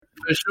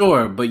For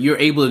sure, but you're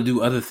able to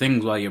do other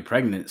things while you're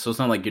pregnant, so it's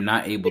not like you're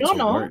not able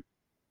to work.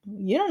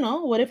 You don't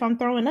know. What if I'm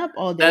throwing up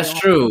all day? That's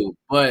true,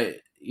 but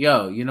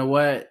yo, you know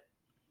what?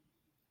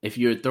 If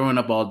you're throwing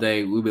up all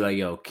day, we'll be like,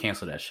 yo,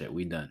 cancel that shit.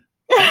 We done.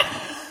 What?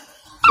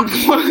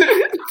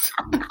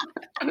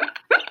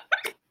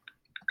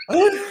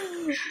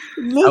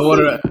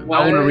 I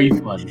want a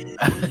refund.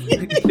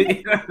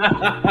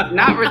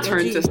 Not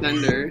return to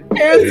sender.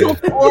 Cancel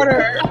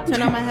order.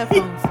 Turn on my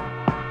headphones.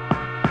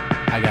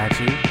 I got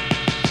you.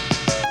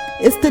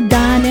 It's the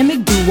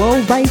dynamic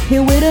duo right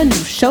here with a new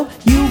show.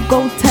 You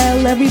go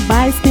tell every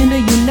bystander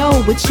you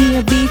know. With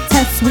G&B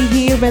tests, we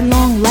here at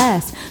long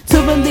last to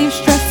relieve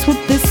stress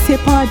with this here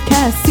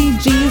podcast.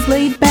 CG is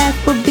laid back,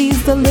 but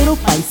B's a little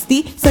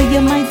feisty, so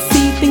you might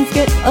see things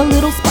get a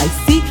little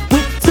spicy.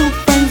 With two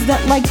friends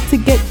that like to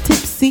get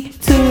tipsy,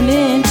 tune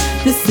in.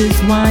 This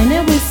is Wine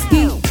and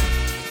Whiskey.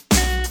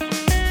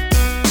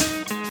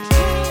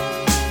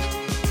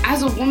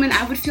 As a woman,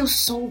 I would feel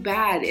so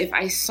bad if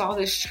I saw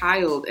this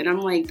child and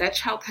I'm like, that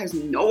child has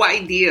no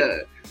idea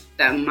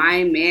that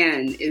my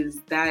man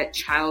is that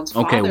child's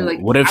father. Okay, like,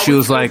 what if she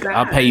was like, bad.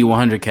 I'll pay you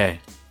 $100K?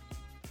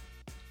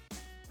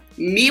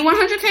 Me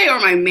 $100K or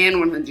my man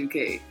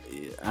 $100K?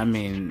 I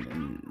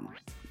mean,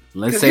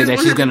 let's say that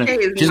she's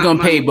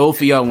gonna pay both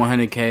of y'all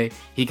 $100K.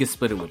 He can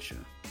split it with you.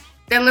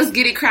 Then let's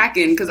get it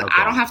cracking, because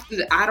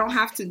I don't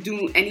have to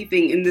do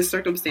anything in this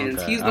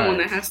circumstance. Okay, he's the one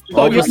that has to.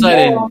 All of a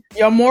sudden,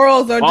 your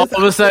morals are all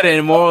of a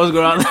sudden morals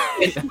go out.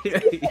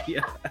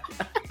 Yeah.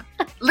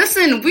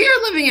 Listen, we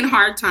are living in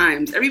hard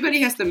times. Everybody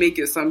has to make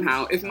it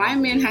somehow. If my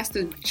man has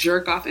to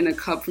jerk off in a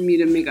cup for me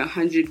to make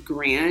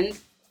 $100,000,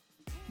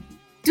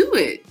 do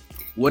it.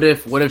 What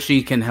if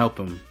she can help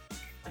him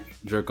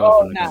jerk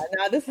off?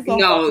 This is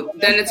no.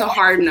 Then it's a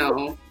hard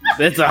no.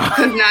 That's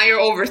because now you're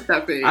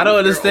overstepping. I don't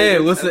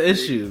understand. What's the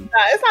issue?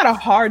 It's not a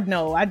hard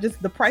no.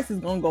 The price is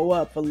gonna go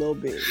up a little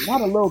bit,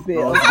 not a little bit.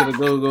 Oh, it's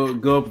gonna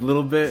go up a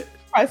little bit.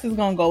 Price is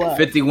gonna go up.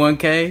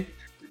 51K.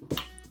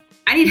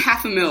 I need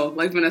 $500,000,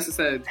 like Vanessa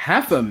said.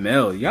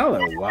 $500,000? Y'all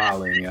are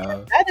wilding,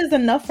 y'all. That is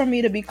enough for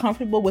me to be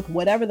comfortable with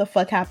whatever the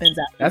fuck happens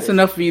after. That's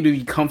enough for you to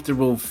be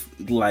comfortable,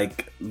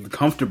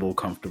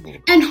 comfortable.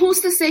 And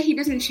who's to say he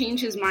doesn't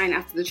change his mind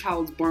after the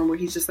child's born, where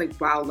he's just like,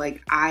 wow,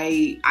 like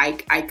I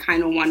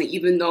kind of want to,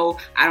 even though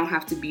I don't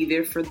have to be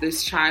there for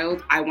this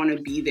child, I want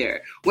to be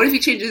there. What if he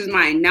changes his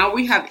mind? Now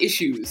we have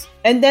issues.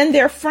 And then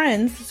they're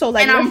friends, so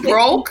like, and I'm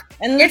broke.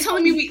 And you're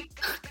telling me we.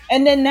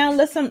 And then now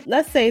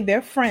let's say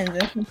they're friends,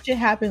 and some shit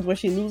happens where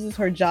she loses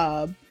her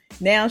job.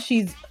 Now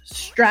she's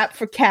strapped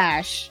for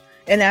cash,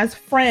 and as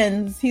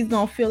friends, he's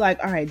gonna feel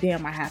like, all right,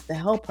 damn, I have to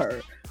help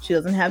her. She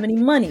doesn't have any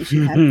money. She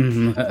has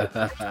and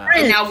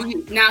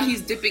now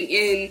he's dipping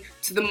in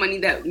to the money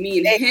that me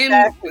and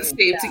him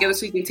save together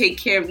so he can take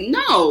care of.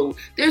 No,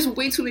 there's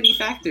way too many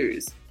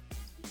factors.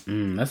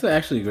 That's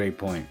actually a great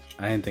point.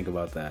 I didn't think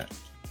about that.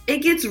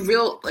 It gets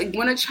real, like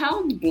when a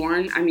child's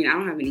born, I mean, I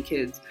don't have any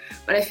kids,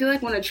 but I feel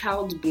like when a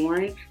child's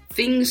born,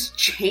 things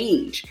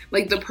change.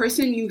 Like the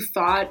person you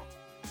thought,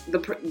 the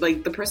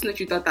person that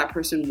you thought that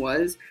person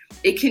was,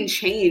 it can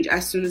change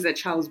as soon as that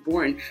child's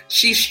born.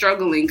 She's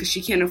struggling because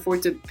she can't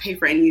afford to pay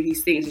for any of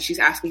these things, and she's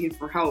asking him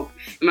for help.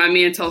 And my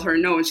man tells her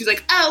no, and she's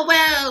like, oh,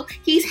 well,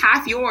 he's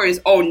half yours.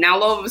 Oh, now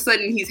all of a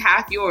sudden he's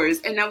half yours.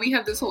 And now we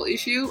have this whole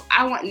issue.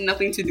 I want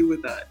nothing to do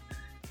with that.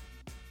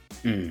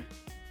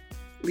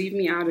 Leave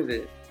me out of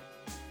it.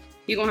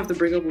 He's gonna have to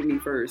break up with me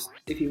first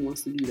if he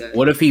wants to do that.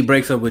 What if he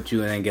breaks up with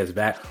you and then gets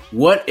back?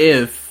 What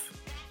if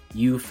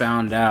you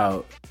found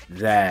out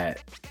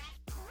that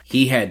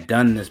he had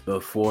done this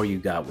before you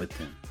got with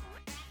him?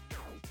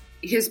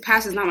 His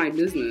past is not my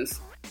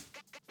business.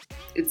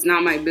 It's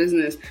not my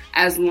business.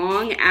 As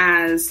long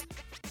as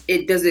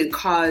it doesn't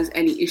cause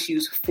any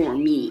issues for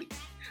me.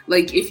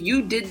 Like, if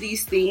you did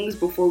these things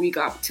before we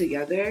got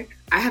together,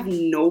 I have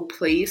no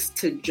place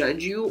to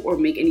judge you or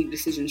make any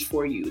decisions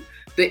for you.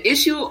 The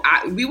issue,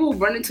 we will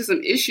run into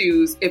some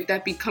issues if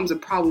that becomes a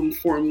problem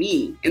for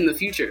me in the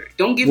future.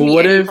 Don't give me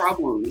any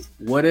problems.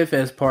 What if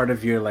as part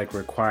of your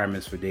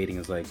requirements for dating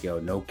is like,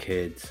 yo, no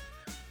kids,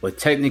 but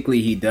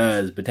technically he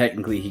does, but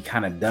technically he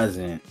kind of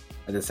doesn't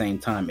at the same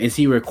time? Is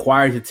he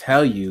required to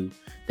tell you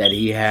that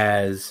he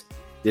has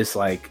this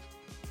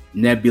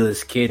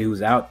nebulous kid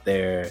who's out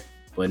there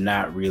but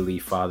not really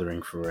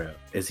fathering for real?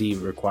 Is he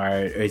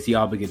required, or is he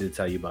obligated to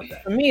tell you about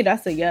that? For me,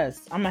 that's a yes.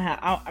 I'm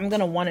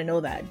gonna want to know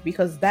that,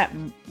 because that,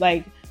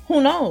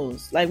 who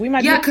knows? We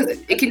might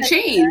because it can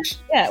change.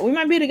 Yeah, we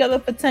might be together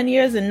for 10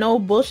 years and no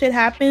bullshit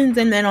happens,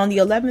 and then on the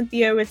 11th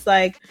year, it's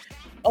like,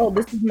 oh,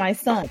 this is my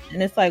son,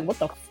 and it's like, what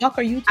the fuck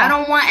are you talking? I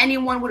don't want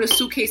anyone with a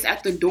suitcase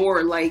at the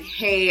door, like,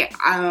 hey,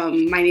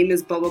 my name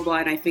is blah blah blah,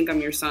 and I think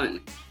I'm your son.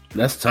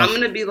 That's tough. I'm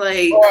gonna be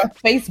like, or a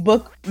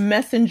Facebook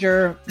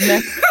Messenger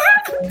message.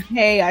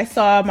 Hey, I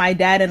saw my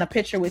dad in a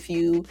picture with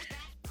you.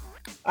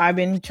 I've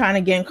been trying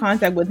to get in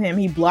contact with him.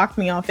 He blocked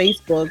me on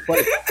Facebook, but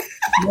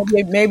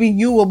maybe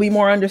you will be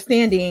more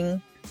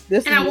understanding.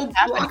 And I will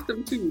block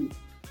them too.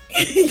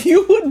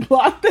 You would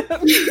block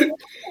them.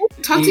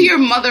 Talk to your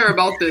mother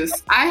about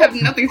this. I have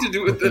nothing to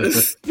do with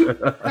this.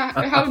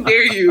 How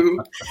dare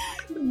you?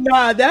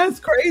 Nah, that's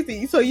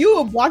crazy. So you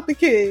would block the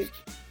kid.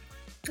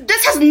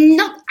 This has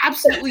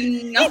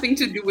absolutely nothing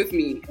to do with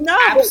me. No,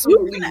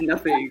 absolutely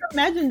nothing.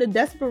 Imagine the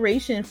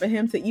desperation for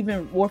him to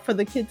even, or for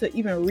the kid to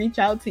even reach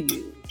out to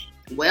you.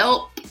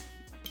 Well,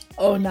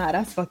 oh nah,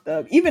 that's fucked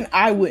up. Even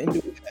I wouldn't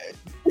do that.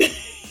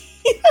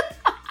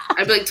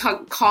 I'd be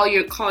like, call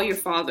your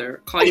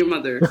father, call your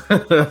mother.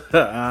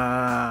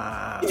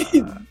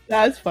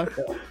 That's fucked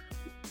up.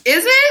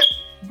 Is it?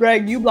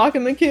 Greg, you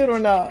blocking the kid or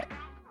not?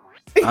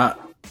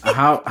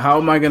 How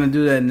am I gonna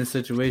do that in this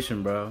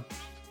situation, bro?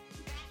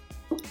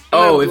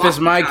 Oh, if it's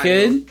my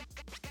kid?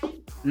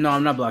 No,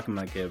 I'm not blocking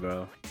my kid,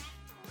 bro.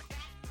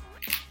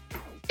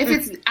 If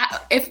it's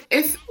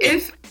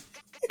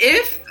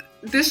if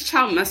this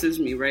child messaged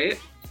me, right?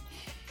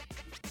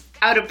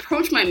 I would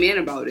approach my man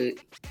about it.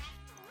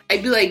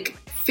 I'd be like,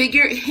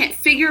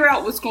 figure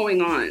out what's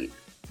going on,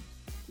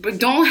 but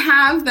don't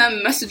have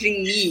them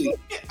messaging me.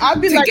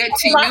 I'd be like, get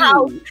to you.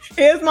 House.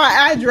 Here's my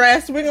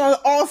address. We're gonna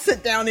all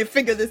sit down and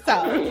figure this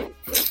out.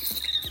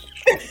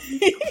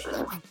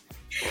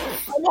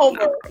 I'm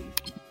over.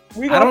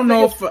 I don't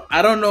know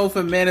if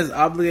a man is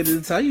obligated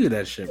to tell you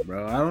that shit,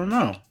 bro. I don't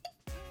know.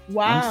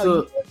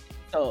 Wow.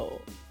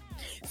 So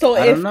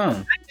I if don't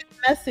know.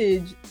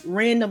 Message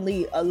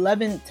randomly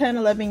 10,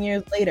 11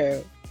 years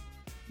later,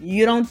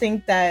 you don't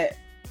think that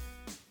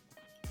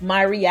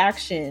my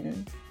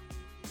reaction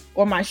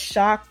or my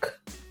shock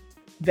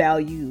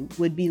value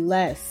would be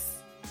less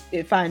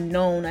if I'd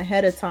known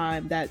ahead of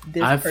time that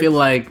this I feel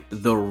like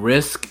the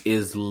risk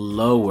is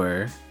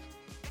lower.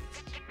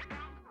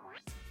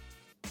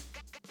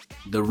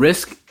 The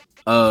risk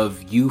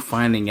of you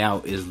finding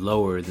out is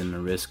lower than the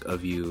risk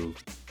of you...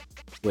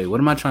 Wait, what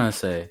am I trying to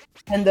say?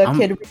 And the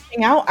kid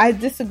reaching out, I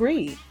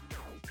disagree.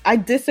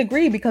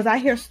 Because I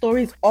hear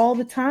stories all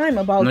the time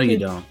about No, kids. you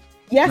don't.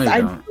 Yes, No, you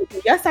I don't.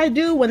 do. Yes, I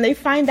do. When they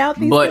find out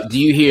these But things, do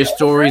you hear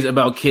stories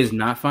about kids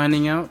not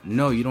finding out?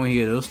 No, you don't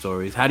hear those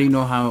stories. How do you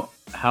know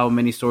how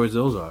many stories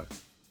those are?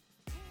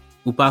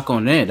 Upa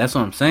con it. That's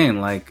what I'm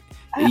saying. Like,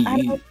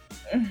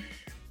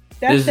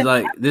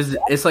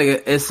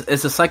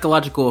 it's a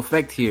psychological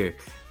effect here,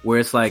 where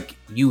it's like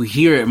you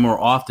hear it more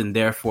often,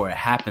 therefore it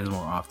happens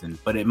more often.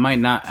 But it might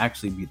not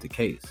actually be the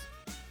case.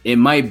 It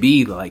might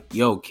be like,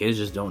 yo, kids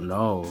just don't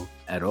know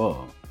at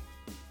all.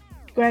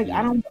 Greg,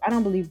 I don't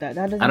believe that.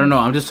 That doesn't. I don't know.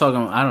 I'm just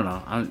talking. I don't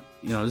know.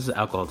 This is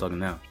alcohol talking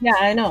now. Yeah,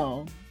 I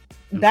know.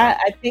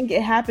 That I think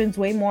it happens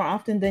way more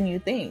often than you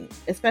think,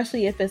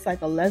 especially if it's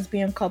like a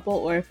lesbian couple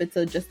or if it's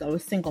just a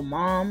single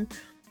mom.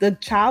 The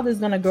child is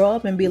gonna grow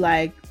up and be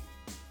like,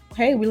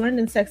 "Hey, we learned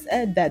in sex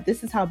ed that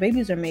this is how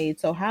babies are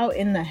made. So how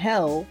in the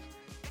hell?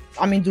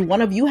 I mean, do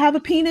one of you have a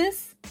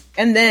penis?"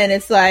 And then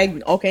it's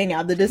like, okay,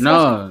 now the discussion.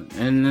 No,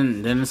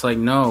 and then it's like,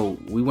 no,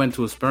 we went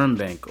to a sperm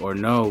bank, or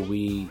no,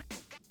 we.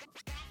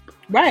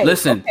 Right.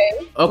 Listen.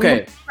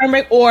 Okay.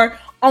 Or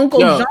Uncle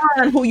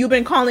John, who you've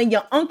been calling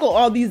your uncle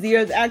all these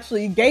years,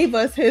 actually gave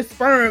us his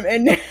sperm,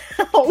 and now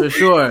for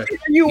sure.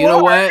 You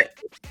know what?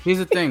 Here's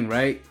the thing,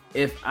 right?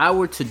 If I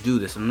were to do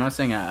this, I'm not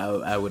saying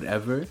I would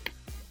ever.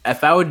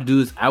 If I would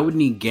do this, I would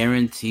need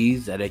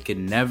guarantees that it could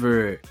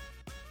never,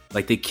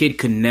 like the kid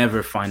could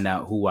never find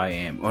out who I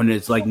am, or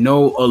there's like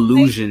no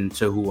allusion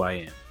to who I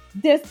am.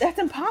 That's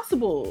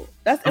impossible.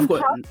 That's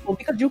impossible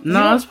because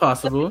No, it's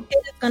possible. The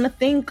kid is gonna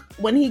think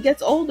when he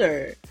gets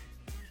older.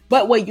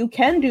 But what you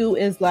can do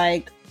is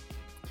like,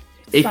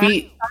 if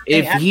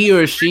he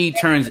or she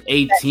turns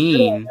 18, you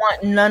don't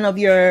want none of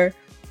your.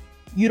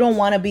 You don't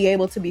want to be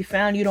able to be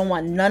found. You don't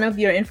want none of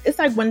your. It's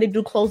like when they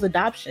do closed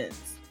adoptions.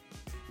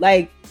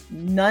 Like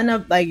none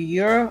of like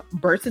your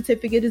birth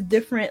certificate is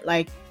different.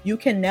 Like you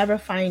can never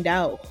find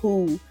out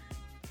who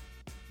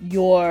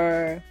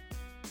your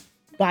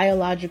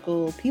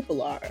biological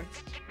people are.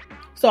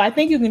 So I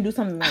think you can do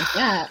something like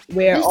that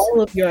where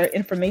all of your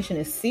information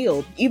is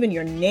sealed. Even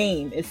your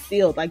name is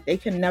sealed. Like they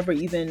can never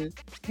even.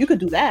 You could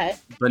do that,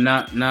 but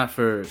not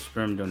for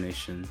sperm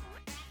donation.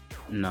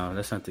 No,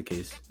 that's not the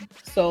case.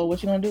 So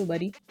what you gonna do,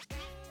 buddy?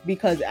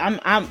 Because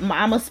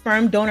I'm a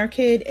sperm donor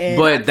kid,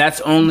 but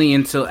that's only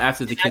until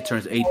after the kid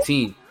turns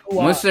 18.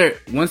 Once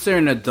they're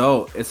an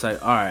adult, it's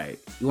like, all right,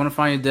 you want to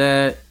find your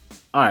dad?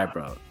 All right,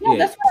 bro. No,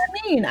 that's what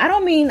I mean. I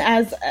don't mean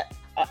as.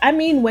 I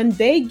mean when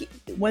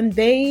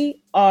they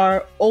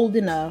are old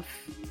enough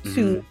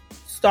to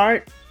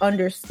start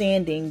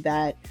understanding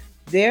that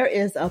there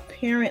is a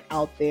parent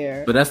out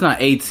there. But that's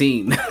not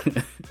 18.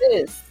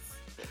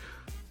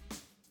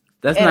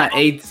 That's not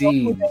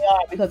 18. Who they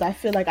are because I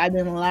feel like I've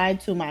been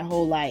lied to my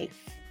whole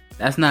life.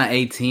 That's not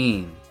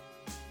 18.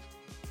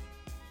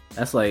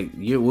 That's like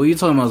what you're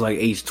talking about is like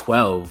age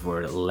 12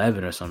 or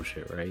 11 or some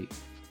shit, right?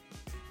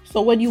 So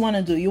what do you want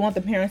to do? You want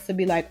the parents to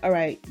be like, all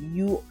right,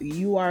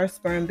 you are a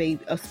sperm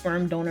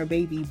donor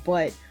baby,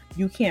 but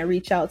you can't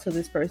reach out to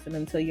this person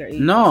until you're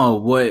 18. No,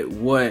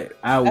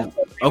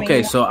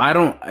 okay, so I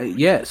don't.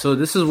 Yeah, so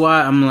this is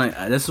why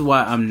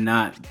I'm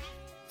not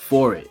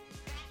for it.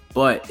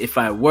 But if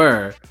I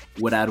were,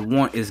 what I'd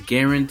want is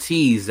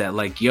guarantees that,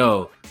 like,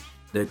 yo,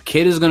 the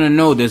kid is gonna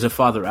know there's a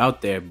father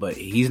out there, but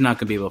he's not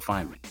gonna be able to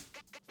find me.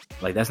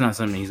 Like, that's not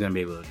something he's gonna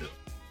be able to do.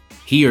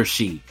 He or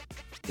she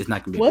is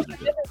not gonna be able to do.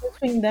 What's the difference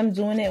between them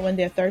doing it when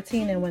they're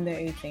 13 and when they're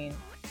 18?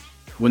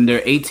 When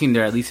they're 18,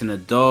 they're at least an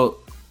adult.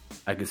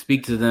 I can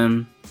speak to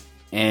them,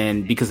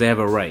 and because they have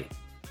a right.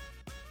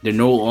 They're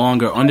no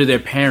longer under their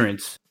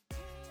parents.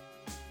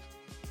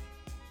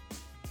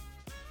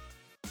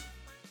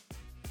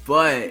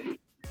 But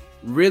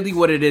really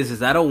what it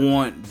is I don't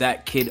want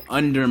that kid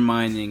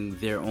undermining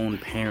their own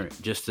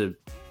parent just to,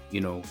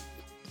 you know,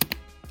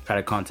 try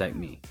to contact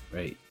me,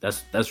 right?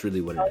 That's really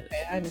what it is.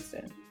 Okay, I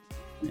understand.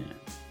 Yeah.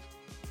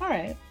 All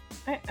right.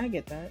 I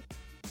get that.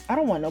 I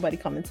don't want nobody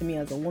coming to me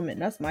as a woman.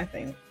 That's my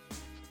thing.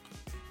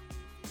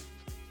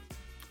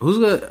 Who's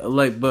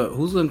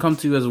gonna come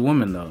to you as a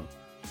woman though?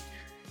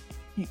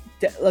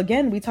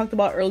 Again, we talked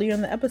about earlier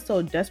in the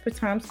episode, desperate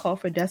times call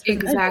for desperate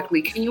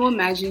Exactly. Can you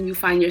imagine you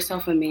find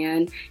yourself a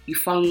man, you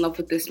fall in love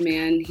with this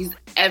man, he's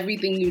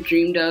everything you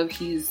dreamed of,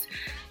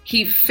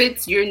 he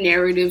fits your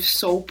narrative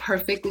so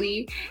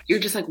perfectly, you're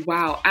just like,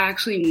 wow, I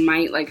actually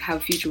might like have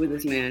a future with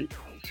this man.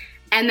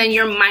 And then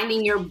you're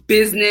minding your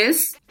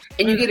business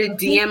and you get a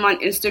DM on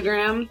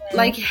Instagram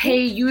like, hey,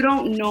 you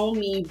don't know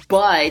me,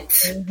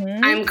 but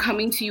I'm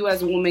coming to you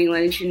as a woman,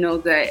 letting you know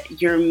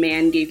that your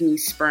man gave me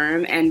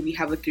sperm and we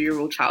have a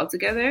 3-year-old child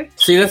together.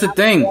 See, that's the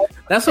thing.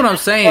 That's what I'm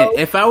saying.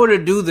 If I were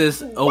to do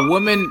this, a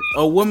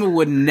woman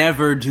would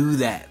never do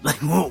that. Like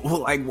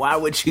why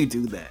would she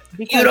do that?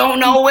 Because you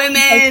don't know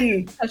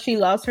women. Because she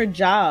lost her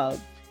job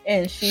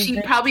and she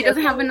probably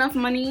doesn't have enough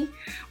money,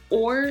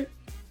 or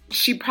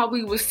she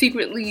probably was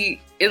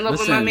secretly in love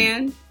with my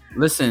man.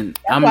 Listen,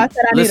 I'm not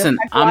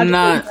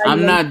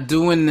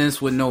doing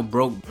this with no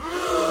broke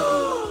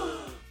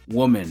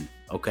woman,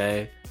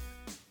 okay?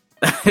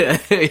 Yeah,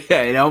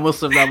 it almost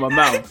slipped out my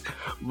mouth,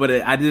 but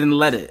I didn't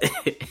let it.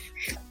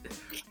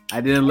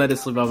 I didn't let it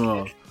slip out my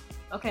mouth.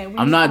 Okay,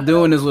 I'm not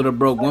doing this with a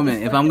broke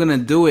woman. If I'm gonna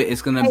do it,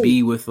 it's gonna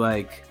be with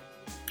like.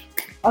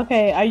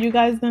 Okay, are you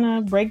guys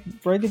gonna break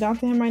it down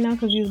to him right now?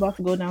 Because he's about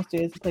to go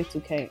downstairs to play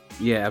 2K.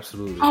 Yeah,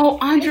 absolutely. Oh,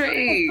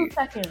 Andre! 2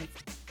 seconds.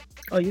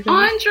 Oh, you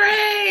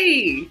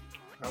Andre!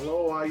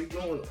 Hello, how you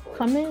doing?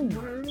 Come in.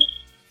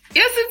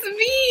 Yes, it's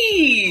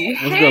me.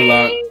 What's good,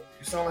 Locke? You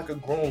sound like a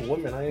grown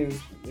woman.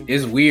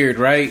 It's weird,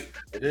 right?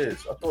 It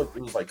is. I thought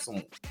it was like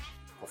some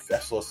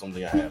professor or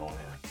something I had on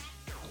here.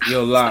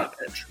 Yo, Locke.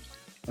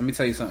 Let me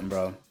tell you something,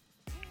 bro.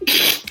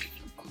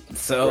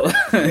 So,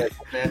 man,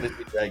 let's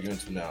drag you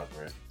into now,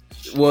 Brent.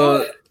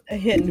 Well, we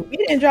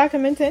didn't drag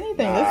him into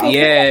anything. Nah.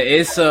 Yeah,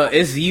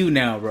 it's you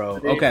now, bro.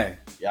 Okay.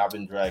 Yeah, I've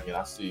been dragging.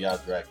 I see y'all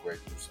drag right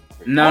through some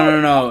crazy.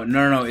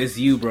 No. It's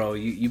you, bro.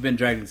 You've been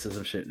dragged into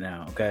some shit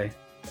now. Okay.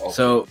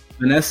 So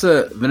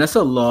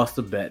Vanessa lost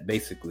a bet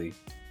basically,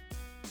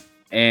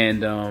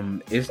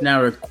 and it's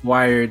now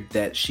required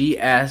that she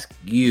ask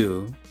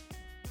you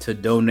to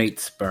donate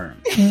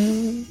sperm.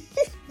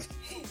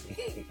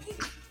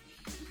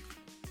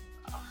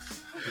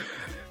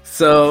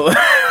 So.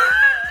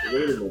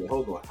 Wait a minute,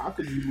 hold on. How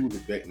could you lose a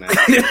bet now?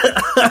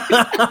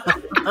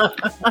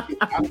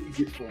 How do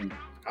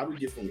we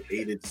get from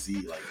A to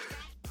Z? Like,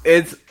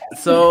 it's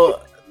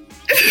so.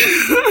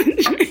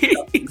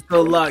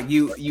 So, Locke,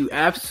 you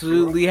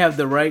absolutely have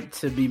the right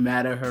to be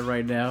mad at her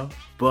right now,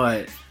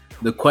 but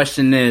the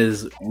question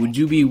is, would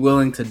you be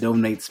willing to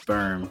donate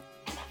sperm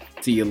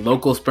to your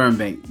local sperm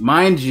bank?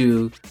 Mind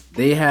you,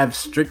 they have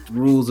strict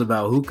rules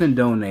about who can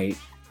donate.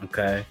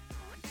 Okay.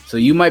 So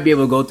you might be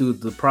able to go through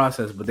the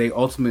process, but they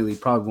ultimately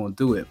probably won't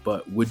do it.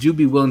 But would you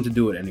be willing to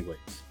do it anyways?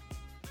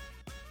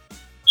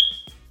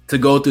 To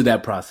go through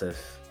that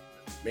process?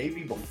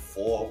 Maybe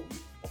before,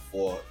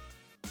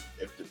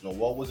 if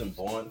Noel wasn't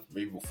born,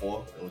 maybe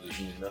before it was just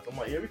enough. I'm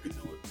like, yeah, we could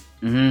do it.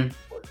 Mm-hmm.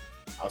 But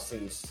I've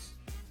seen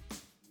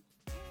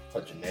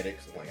her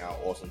genetics and like how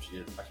awesome she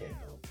is. I can't do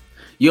it.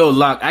 Yo,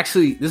 Locke,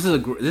 actually, this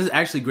is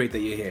actually great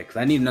that you're here because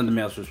I need another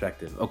male's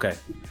perspective. Okay.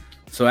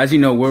 So as you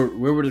know,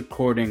 we're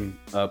recording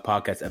a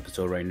podcast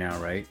episode right now,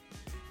 right?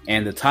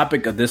 And the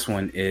topic of this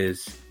one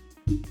is,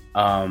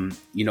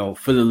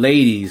 for the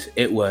ladies,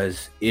 it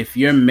was if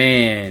your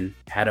man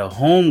had a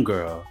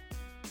homegirl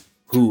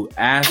who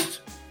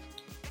asked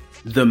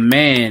the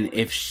man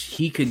if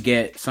he could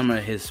get some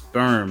of his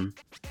sperm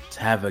to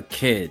have a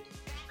kid,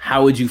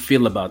 how would you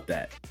feel about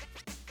that?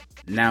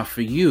 Now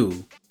for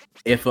you,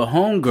 if a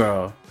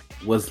homegirl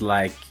was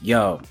like,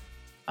 yo,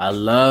 I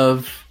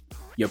love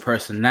your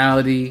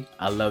personality,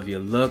 I love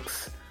your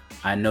looks,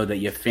 I know that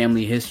your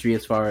family history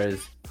as far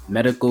as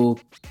medical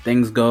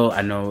things go,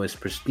 I know it's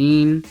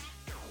pristine,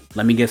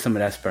 let me get some of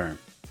that sperm.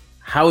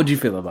 How would you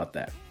feel about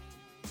that?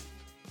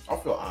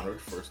 I'll feel honored,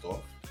 first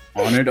off.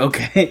 Honored?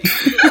 Okay.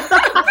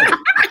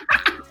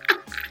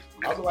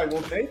 I'll be like,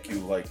 well, thank you.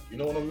 Like, you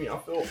know what I mean? I'll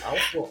feel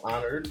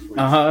honored.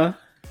 Uh-huh.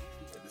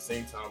 At the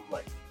same time,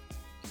 like,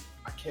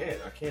 I can't,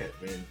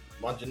 man.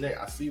 My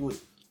I see what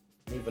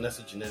me and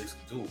Vanessa genetics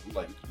can do. We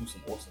like do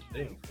some awesome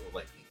things. So,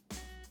 like,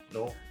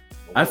 no.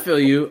 I feel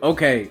you.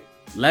 Okay.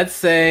 Let's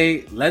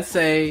say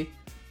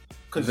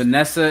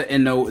Vanessa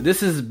and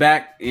this is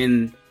back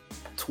in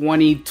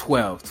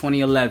 2012,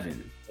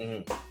 2011.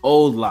 Mhm.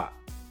 Old lock.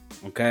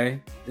 Okay?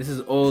 This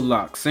is old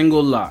lock,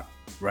 single lock,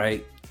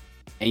 right?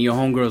 And your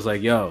homegirl's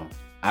like, yo,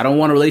 I don't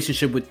want a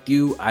relationship with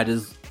you. I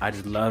just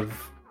love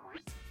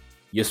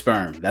your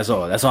sperm. That's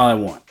all I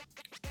want.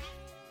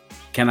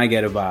 Can I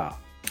get a vial?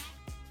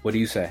 What do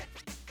you say?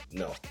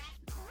 No.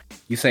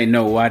 You say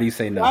no. Why do you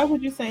say no? Why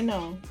would you say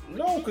no?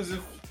 No, because if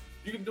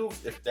you can do,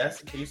 if that's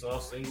the case and I'm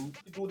single, you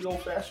can do it the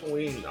old fashioned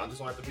way and I just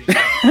don't have to pay.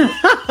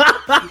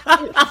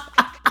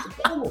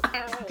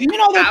 Do you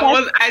know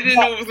that? I didn't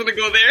know it was gonna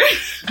go there.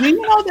 Do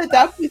you know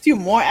that puts you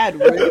more at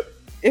risk?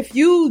 If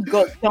you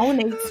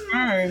donate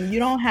sperm, you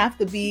don't have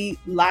to be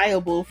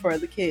liable for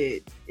the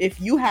kid. If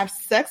you have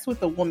sex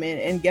with a woman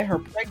and get her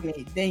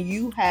pregnant, then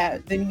you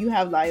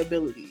have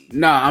liability.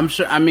 No, I'm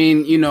sure. I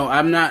mean,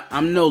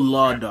 I'm no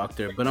law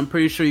doctor, but I'm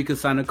pretty sure you could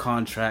sign a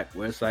contract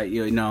where it's like,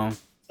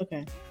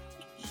 Okay.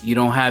 you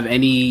don't have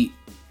any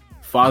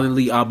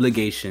fatherly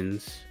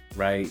obligations,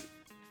 right?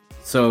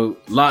 So,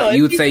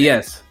 you would say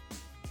yes.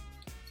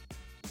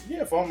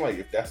 Yeah,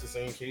 if that's the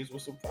same case,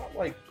 what's the problem?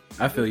 Like,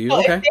 I feel you. So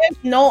Okay. if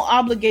there's no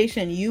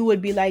obligation, you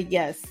would be like,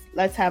 yes,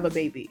 let's have a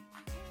baby.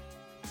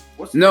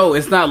 No,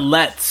 it's not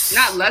let's.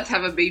 Not let's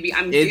have a baby.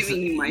 I'm It's-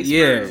 giving you my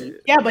yeah. sperm.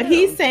 Yeah, but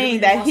he's I'm saying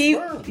giving that you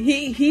my sperm.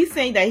 he's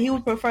saying that he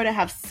would prefer to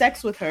have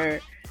sex with her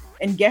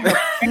and get her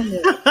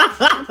pregnant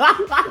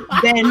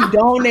than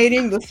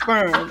donating the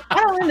sperm. I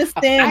don't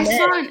understand I that.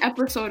 saw an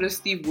episode of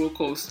Steve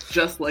Wilkos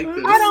just like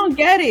this. I don't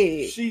get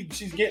it. she's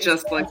getting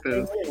Just sperm like this.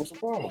 the same way. What's the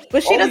problem?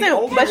 But she Only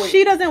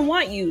way- doesn't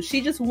want you.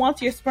 She just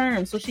wants your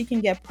sperm so she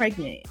can get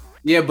pregnant.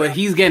 Yeah, but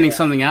he's getting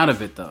something out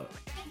of it though.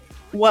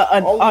 What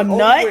a Only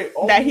nut way-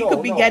 that he no,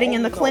 could be no, getting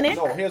in the no, clinic?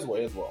 No, here's what.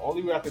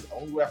 Only way I could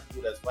do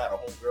that is flat a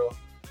homegirl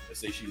and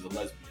say she's a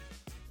lesbian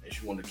and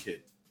she want a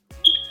kid.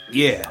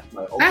 Yeah.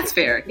 Like, okay, That's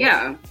fair.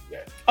 Yeah.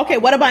 Okay,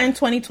 what about in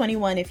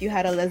 2021 if you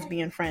had a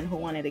lesbian friend who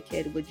wanted a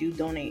kid, would you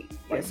donate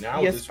Like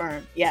now, your this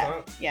sperm? Yeah.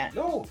 time? Yeah.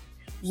 No.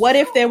 What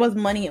if there was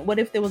money? What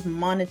if there was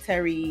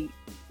monetary?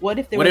 What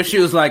if What if she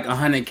was like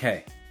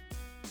 100K?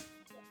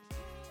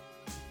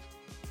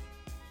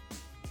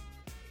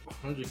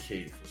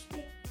 100K for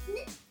sperm.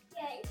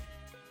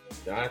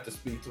 I have to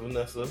speak to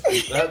Vanessa.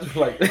 That's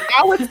like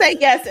I would say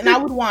yes, and I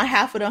would want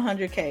half of the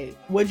 100K.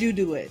 Would you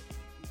do it?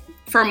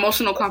 For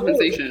emotional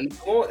compensation.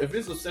 Well, if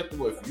it's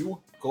acceptable, if you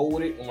go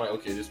with it, I'm like,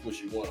 okay, this is what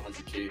you want,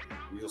 100K.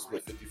 We gonna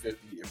split 50-50.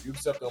 If you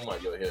accept it, I'm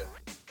like, yo, yeah,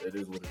 that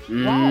is what it is.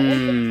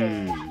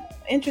 Mm.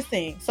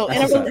 Interesting. So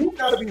That's in a what's up. rela- You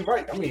gotta be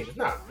right. I mean, it's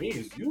not me.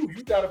 It's you.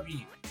 You gotta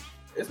be.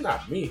 It's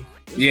not me.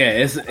 Yeah,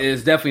 it's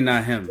definitely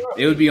not him.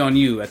 It would be on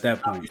you at that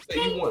You point.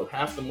 say you want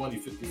half the money,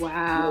 50.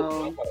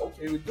 Wow. I'm like,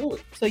 okay, we do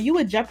it. so you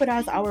would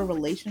jeopardize our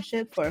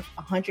relationship for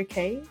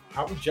 100K?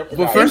 How we jeopardize?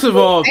 Well, first of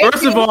all,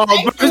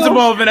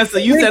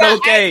 Vanessa, you said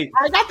okay.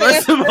 I got the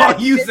First of answer.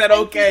 all, you said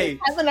okay.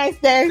 Have a nice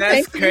day. That's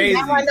Thank you. crazy.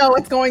 Now I know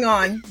what's going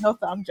on. No,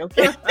 I'm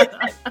joking.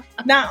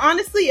 Now,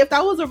 honestly, if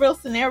that was a real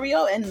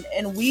scenario and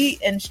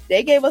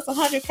they gave us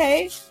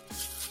 100K,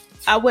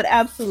 I would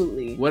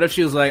absolutely. What if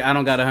she was like, I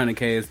don't got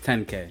 100K, it's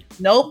 10K?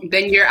 Nope.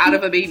 Then you're out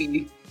of a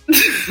baby.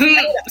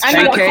 I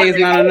need 10K is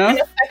not a enough?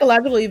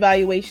 psychological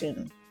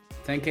evaluation.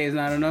 10K is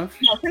not enough?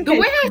 No, 10K The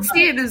way I is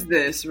see it is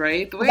this,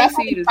 right? The way that's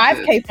I see it is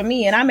 5K this. for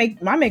me, and I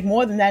make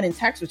more than that in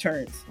tax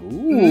returns.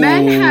 Ooh,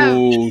 Men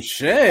have-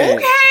 shit.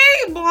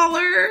 Okay,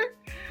 baller.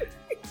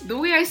 The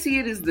way I see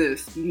it is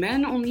this: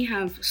 men only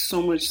have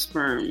so much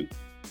sperm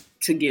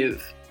to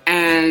give,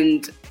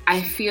 and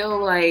I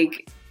feel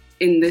like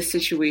in this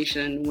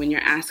situation, when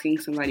you're asking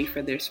somebody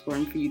for their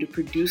sperm for you to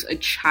produce a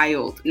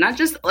child, not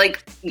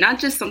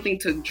just something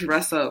to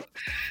dress up,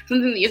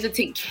 something that you have to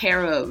take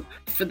care of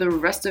for the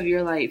rest of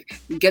your life,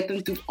 get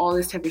them through all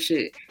this type of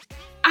shit.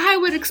 I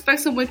would expect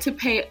someone to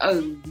pay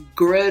a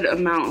good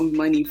amount of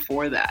money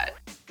for that.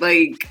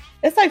 Like,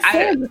 It's like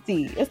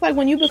surrogacy. It's like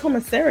when you become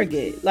a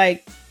surrogate.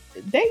 Like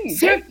they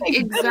take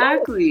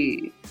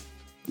exactly.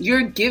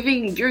 You're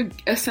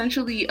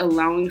essentially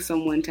allowing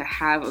someone to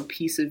have a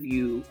piece of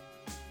you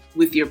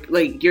with your,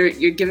 like, you're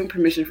giving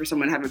permission for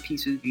someone to have a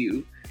piece of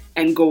you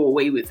and go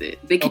away with it.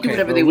 They can do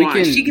whatever but they want.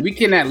 We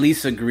can at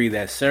least agree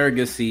that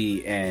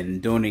surrogacy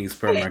and donating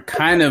sperm are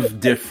kind of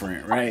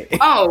different, right?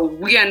 Oh,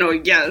 yeah, no,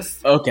 yes.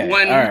 Okay, all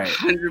right.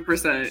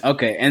 100%.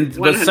 Okay,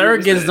 but 100%.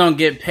 surrogates don't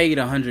get paid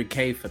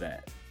 100K for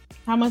that.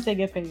 How much they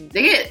get paid?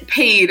 They get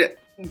paid.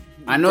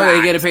 I know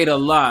they get paid a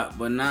lot,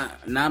 but not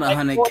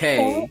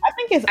 100K.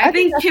 I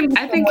think Kim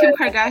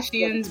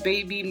Kardashian's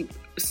baby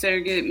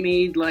surrogate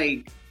made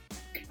like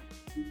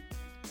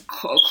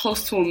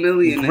close to $1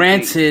 million.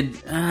 Granted,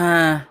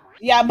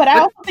 yeah, but I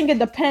also think it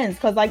depends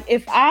because, like,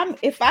 if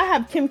I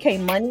have Kim K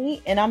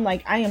money and I'm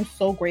like, I am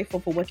so grateful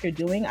for what you're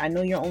doing. I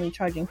know you're only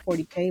charging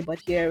 40K, but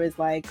here is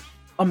like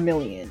 $1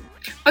 million.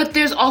 But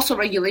there's also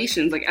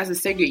regulations. Like, as a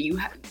surrogate,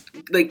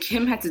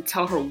 Kim had to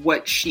tell her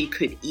what she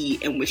could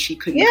eat and what she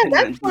couldn't. Yeah,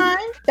 that's fine.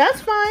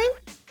 That's fine.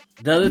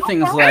 the other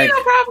thing is like,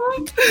 no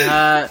problem.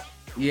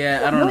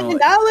 yeah, I don't know. $1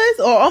 million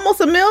or almost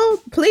 $1 million.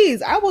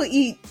 Please, I will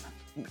eat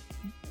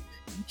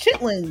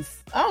chitlins.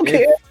 I don't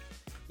care.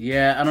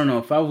 Yeah, I don't know.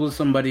 If I was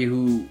somebody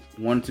who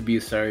wanted to be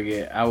a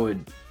surrogate, I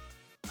would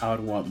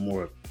want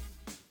more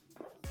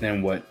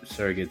than what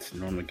surrogates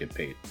normally get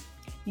paid.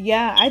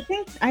 Yeah, I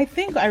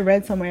think I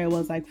read somewhere it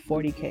was like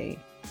 40K.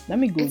 Let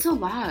me Google. It's a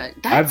lot.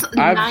 That's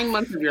I've 9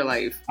 months of your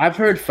life, I've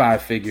heard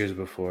 5 figures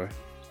before.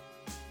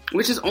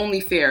 which is only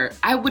fair.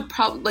 I would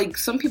probably, like,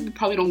 some people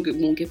probably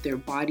won't get their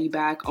body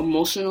back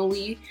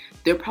emotionally.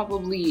 They're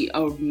probably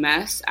a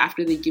mess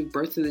after they give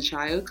birth to the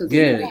child. Cause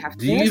Yeah. they have to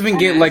Do you even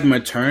get like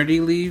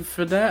maternity leave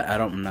for that?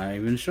 I'm not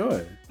even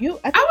sure. I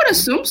would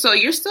assume so.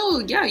 You're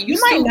still, yeah. You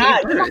still might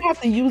not. give You birth. might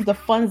have to use the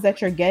funds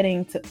that you're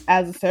getting to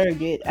as a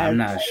surrogate. I'm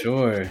not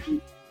sure.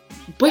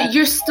 But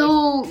you're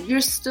still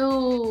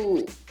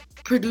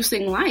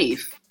producing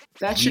life.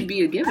 That should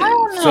be a given. I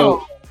don't know.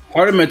 So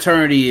part of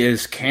maternity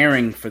is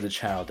caring for the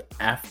child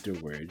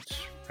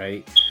afterwards,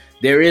 right?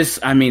 There is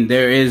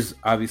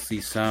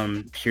obviously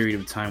some period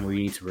of time where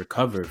you need to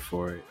recover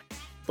for it,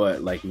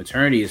 but like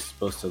maternity is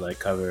supposed to like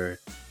cover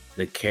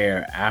the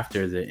care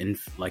after the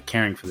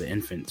caring for the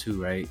infant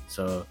too, right?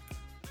 So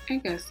I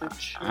guess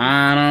that's true.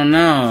 I don't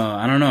know.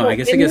 So I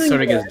guess it in New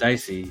sort of York- gets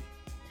dicey.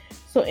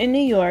 So in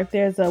New York,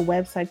 there's a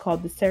website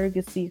called the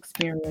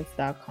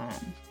surrogacyexperience.com,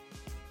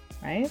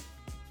 right?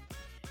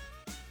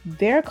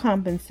 Their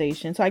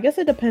compensation. So I guess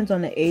it depends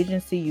on the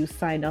agency you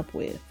sign up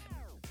with.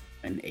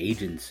 An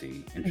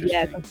agency, interesting.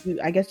 Yeah, 'cause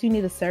I guess you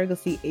need a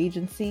surrogacy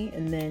agency,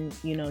 and then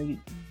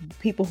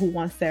people who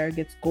want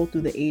surrogates go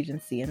through the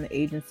agency, and the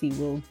agency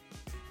will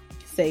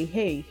say,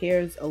 "Hey,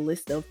 here's a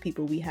list of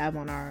people we have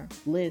on our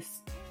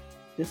list.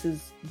 This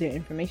is their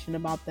information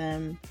about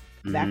them,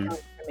 background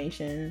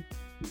information.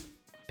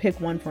 Pick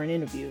one for an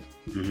interview."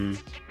 Mm-hmm.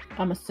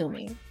 I'm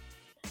assuming.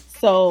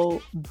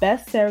 So,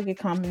 best surrogate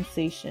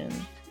compensation.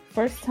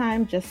 First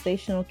time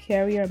gestational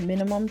carrier,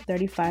 minimum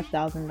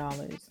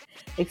 $35,000.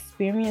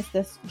 Experienced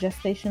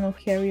gestational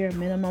carrier,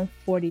 minimum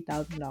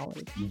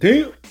 $40,000.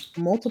 Damn.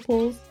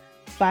 Multiples,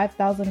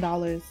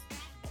 $5,000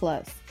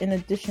 plus, in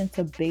addition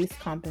to base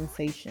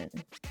compensation.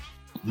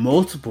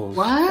 Multiples.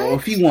 What? Well,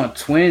 if you want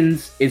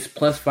twins, it's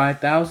plus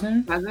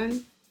 5,000.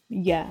 7?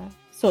 Yeah.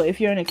 So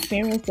if you're an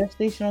experienced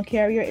gestational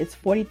carrier, it's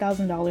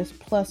 $40,000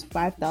 plus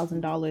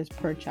 $5,000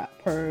 per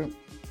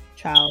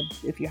child.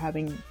 If you're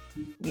having,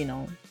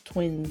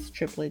 twins,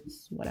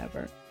 triplets,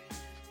 whatever,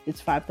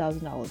 it's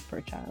 $5,000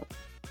 per child.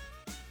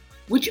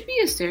 Would you be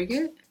a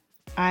surrogate?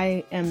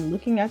 I am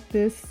looking at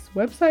this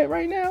website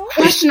right now.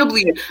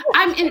 Questionably.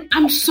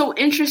 I'm so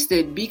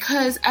interested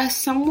because as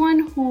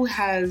someone who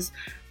has,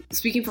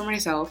 speaking for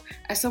myself,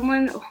 as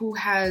someone who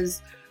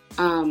has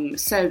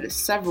said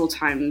several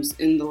times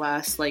in the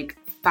last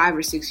 5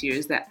 or 6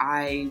 years that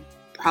I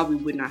probably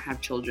would not have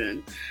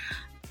children,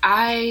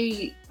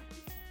 I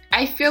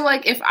feel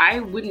like if I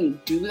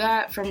wouldn't do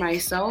that for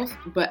myself,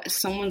 but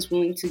someone's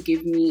willing to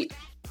give me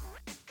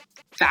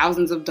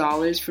thousands of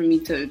dollars for me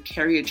to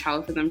carry a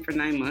child for them for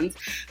 9 months,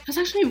 that's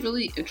actually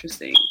really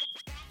interesting.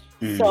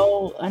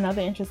 So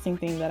another interesting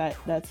thing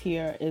that's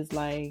here is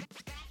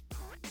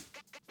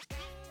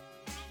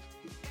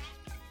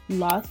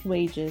lost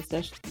wages.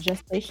 There's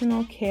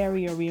gestational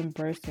carrier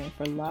reimbursement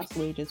for lost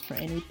wages for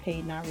any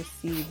pay not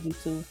received due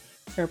to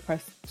her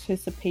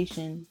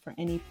participation for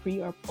any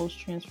pre or post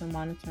transfer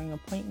monitoring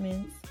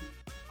appointments.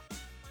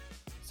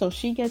 So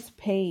she gets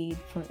paid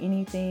for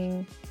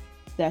anything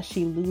that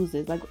she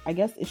loses. I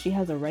guess if she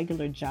has a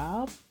regular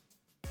job,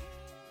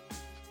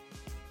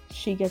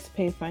 she gets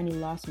paid for any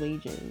lost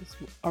wages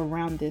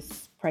around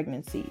this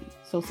pregnancy.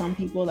 So some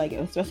people,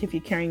 especially if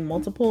you're carrying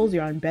multiples,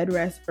 you're on bed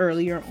rest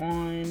earlier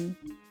on.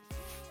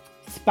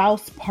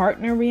 Spouse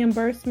partner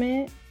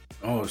reimbursement.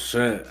 Oh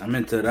shit, I'm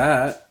into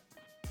that.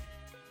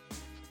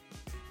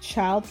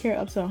 Childcare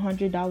up to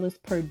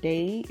 $100 per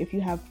day. If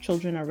you have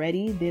children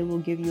already, they will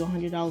give you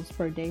 $100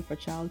 per day for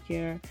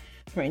childcare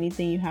for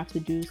anything you have to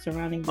do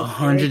surrounding the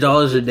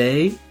 $100 a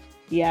day?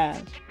 Yeah.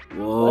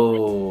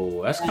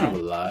 Whoa, that's kind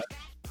of a lot.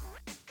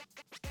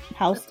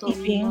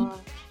 Housekeeping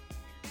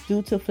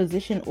due to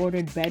physician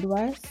ordered bed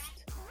rest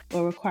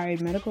or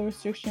required medical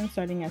restrictions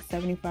starting at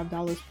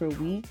 $75 per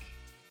week.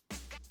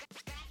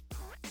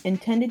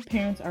 Intended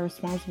parents are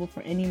responsible for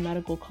any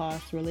medical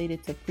costs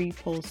related to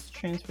pre-post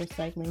transfer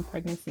cycling,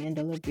 pregnancy, and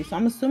delivery. So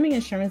I'm assuming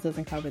insurance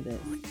doesn't cover this.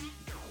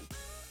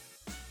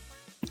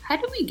 How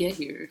did we get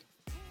here?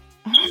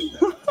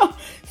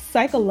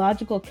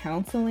 Psychological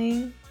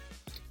counseling.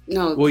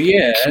 No. Well,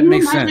 yeah, that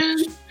makes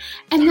sense.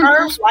 And then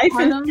Her life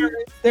postpartum?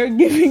 insurance, they're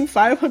giving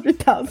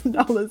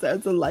 $500,000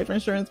 as a life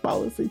insurance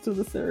policy to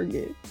the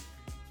surrogate.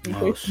 In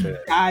Oh, case you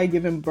shit. die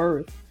giving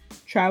birth.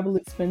 Travel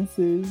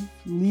expenses,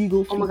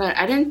 legal fees. Oh my god,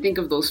 I didn't think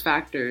of those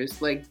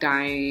factors like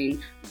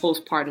dying,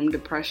 postpartum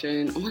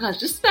depression. Oh my gosh,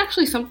 this is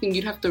actually something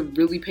you'd have to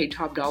really pay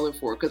top dollar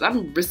for because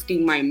I'm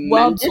risking my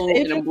mental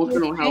and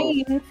emotional health.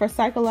 For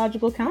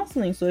psychological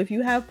counseling. So if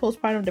you have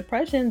postpartum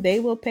depression,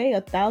 they will pay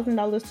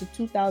 $1,000 to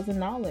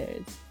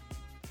 $2,000.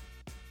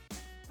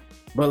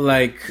 But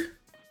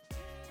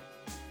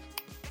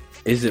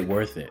is it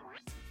worth it?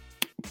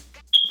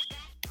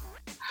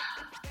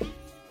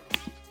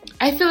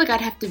 I feel like I'd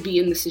have to be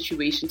in the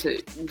situation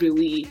to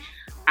really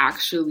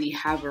actually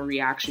have a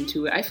reaction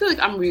to it. I feel like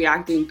I'm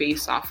reacting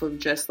based off of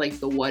just like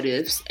the what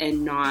ifs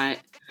and not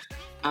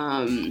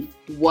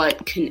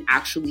what can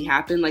actually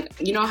happen. Like,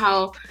 you know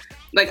how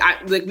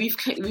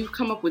we've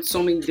come up with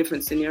so many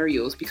different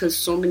scenarios because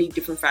so many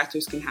different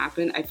factors can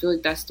happen. I feel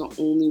like that's the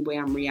only way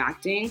I'm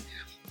reacting.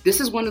 This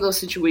is one of those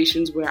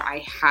situations where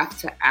I have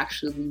to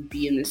actually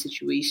be in the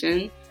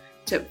situation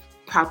to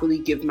properly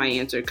give my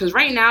answer. Because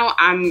right now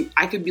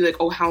I could be like,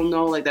 oh hell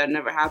no, like that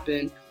never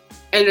happened.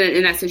 And then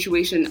in that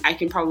situation, I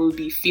can probably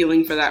be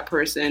feeling for that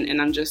person,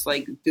 and I'm just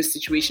like, this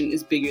situation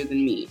is bigger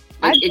than me.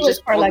 Like, it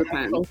just for like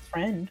a close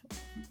friend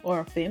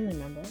or a family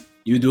member.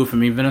 You do it for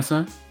me,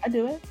 Vanessa? I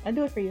do it. I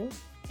do it for you.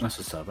 That's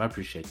what's up. I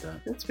appreciate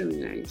that. That's really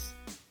nice.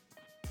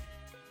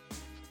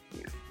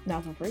 Yeah.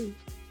 Not for free.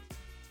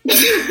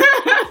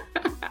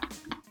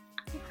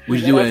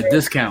 Would you do it at a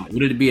discount?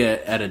 Would it be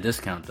at a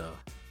discount though?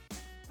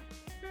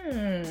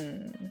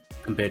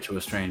 Compared to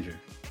a stranger?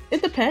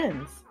 It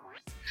depends.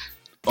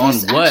 On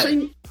what?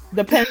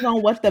 Depends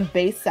on what the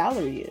base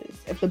salary is.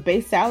 If the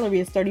base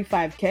salary is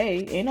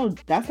 $35K,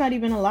 that's not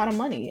even a lot of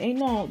money.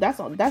 That's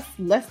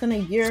less than a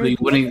year. So you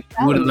wouldn't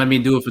let me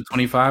do it for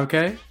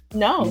 $25K?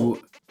 No.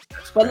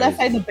 But let's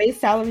say the base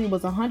salary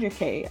was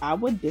 $100K. I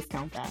would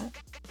discount that.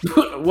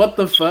 What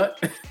the fuck?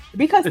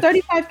 Because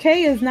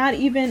 $35K is not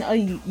even a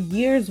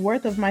year's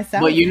worth of my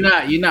salary.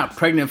 But you're not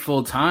pregnant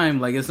full time.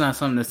 Like, it's not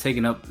something that's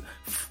taking up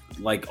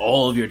like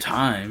all of your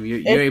time.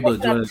 You're able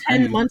to do it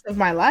 10 months of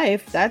my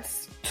life.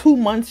 That's 2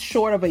 months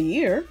short of a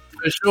year.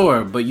 For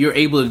sure, but you're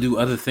able to do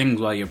other things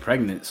while you're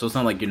pregnant, so it's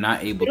not like you're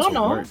not able to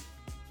work.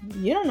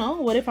 You don't know.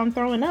 What if I'm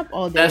throwing up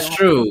all day? That's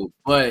true,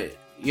 but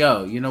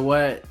yo, you know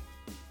what?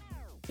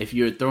 If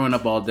you're throwing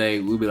up all day,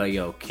 we'll be like,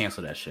 yo,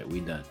 cancel that shit. We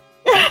done.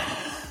 I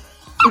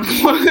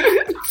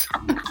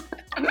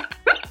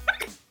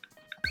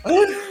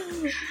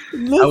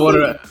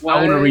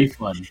want a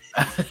refund.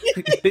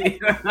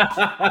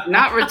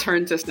 Not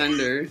return to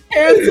sender.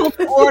 Cancel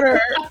order.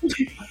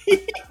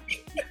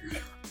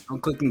 I'm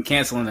clicking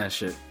cancel on that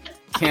shit.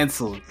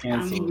 Cancel.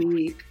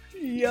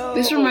 Yo.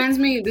 This reminds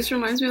me of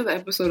the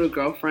episode of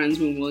Girlfriends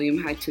when William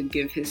had to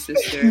give his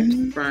sister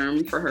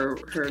sperm for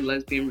her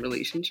lesbian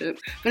relationship.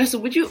 Vanessa,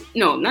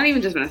 not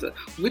even just Vanessa,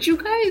 would you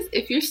guys,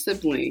 if your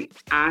sibling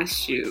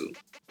asked you,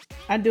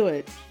 I'd do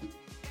it.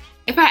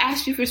 If I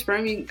asked you for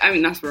sperm,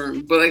 not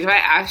sperm, but like if I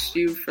asked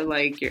you for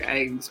like your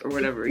eggs or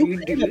whatever,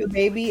 you'd do it. A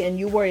baby and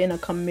you were in a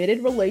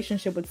committed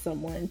relationship with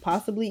someone,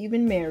 possibly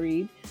even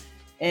married,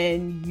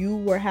 and you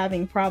were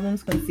having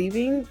problems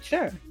conceiving,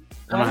 sure.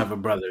 I don't have a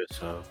brother,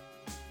 so.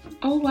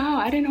 Oh wow,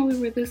 I didn't know we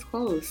were this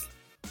close.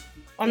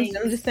 I'm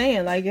just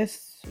saying, like,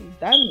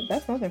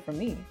 that's nothing for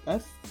me.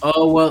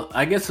 Oh well,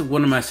 I guess if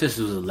one of my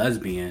sisters was a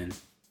lesbian,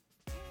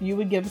 you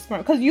would give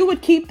sperm because you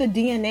would keep the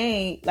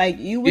DNA. Like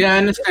you would. Yeah, I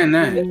understand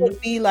that. It would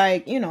be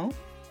like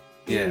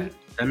Yeah,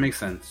 that makes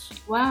sense.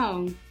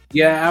 Wow.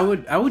 Yeah, I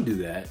would do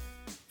that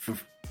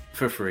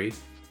for free.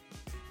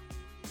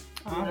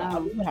 I don't know.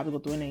 We would have to go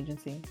through an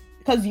agency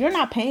because you're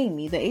not paying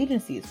me. The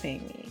agency is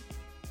paying me.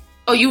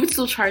 Oh, you would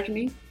still charge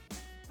me?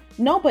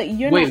 No, but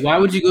you're Wait, why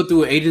would you go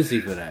through an agency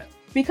for that?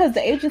 Because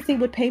the agency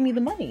would pay me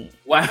the money.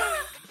 Why?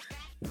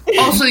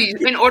 Also,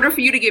 in order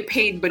for you to get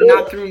paid, but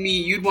not through me,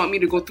 you'd want me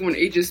to go through an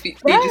agency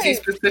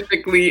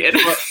specifically. And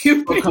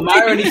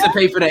Kamara needs to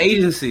pay for the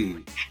agency.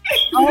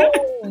 Oh,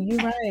 you're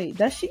right.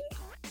 Does she?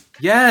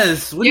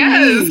 Yes. What do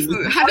you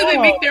mean? How do they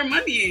make their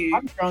money?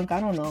 I'm drunk. I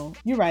don't know.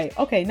 You're right.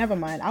 Okay, never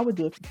mind. I would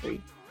do it for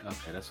free.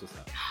 Okay, that's what's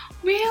up.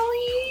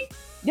 Really?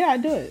 Yeah,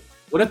 I'd do it.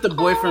 What if the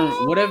boyfriend?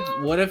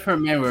 What if her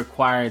man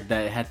required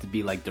that it had to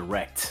be like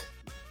direct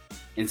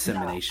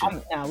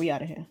insemination? Nah, we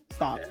out of here.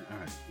 Stop. Yeah, all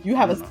right. You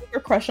have a super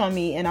crush on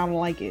me, and I don't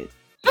like it.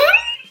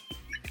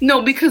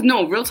 No,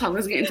 real talk.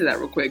 Let's get into that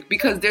real quick.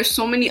 Because there's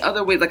so many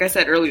other ways. Like I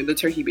said earlier, the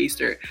turkey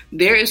baster.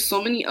 There is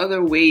so many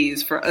other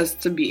ways for us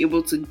to be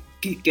able to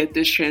get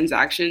this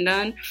transaction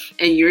done,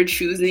 and you're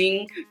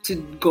choosing to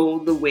go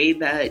the way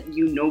that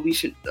we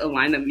should, a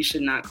line that we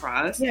should not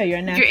cross. Yeah, you're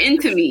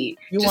into me.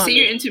 Just say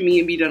you're into me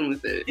and be done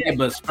with it. Yeah,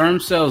 but sperm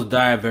cells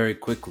die very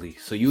quickly,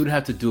 so you would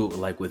have to do it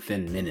like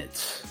within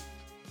minutes.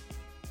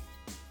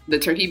 The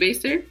turkey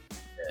baster?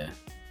 Yeah.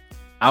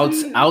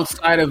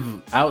 Outside of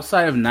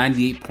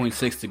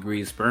 98.6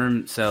 degrees,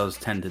 sperm cells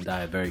tend to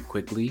die very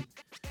quickly.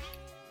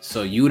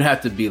 So you would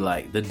have to be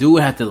like, the dude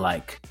would have to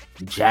like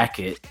jack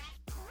it.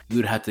 You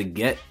would have to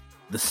get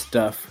the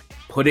stuff,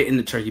 put it in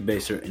the turkey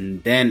baster,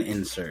 and then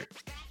insert.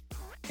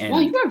 And,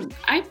 well, you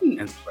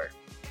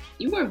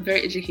were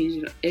very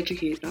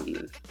educated on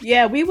this.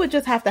 Yeah, we would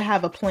just have to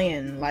have a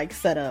plan, like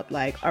set up,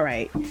 like, all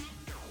right,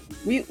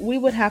 we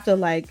would have to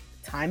like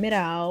time it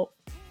out,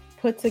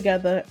 put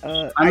together.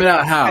 Time it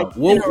out how?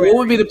 What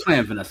would be the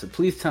plan, Vanessa?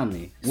 Please tell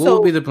me. What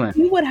would be the plan?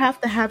 He would have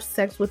to have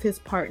sex with his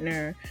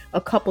partner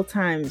a couple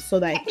times so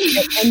that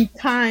in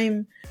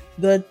time.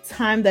 The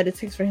time that it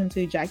takes for him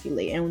to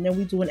ejaculate, and then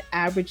we do an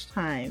average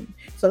time.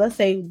 So let's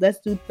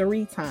do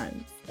 3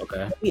 times.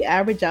 Okay. We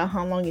average out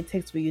how long it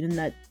takes for you to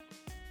nut,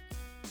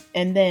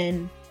 and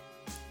then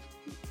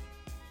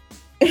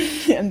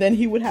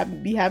he would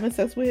be having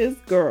sex with his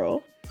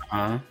girl,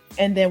 and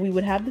then we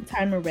would have the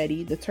timer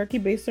ready, the turkey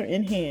baster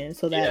in hand,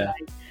 so that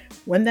like,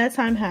 when that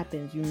time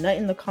happens, you nut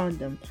in the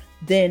condom.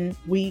 Then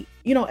we,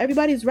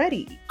 everybody's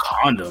ready.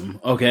 Condom.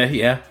 Okay.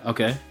 Yeah.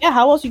 Okay. Yeah.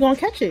 How else you gonna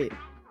catch it?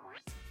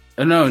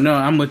 No,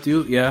 I'm with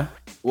you. Yeah.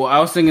 Well, I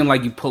was thinking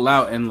like you pull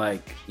out and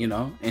like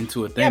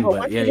into a thing, Yeah, but but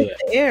once it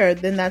hits the air,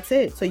 then that's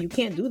it. So you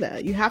can't do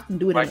that. You have to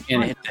do it. Why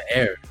can't it hit the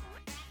air?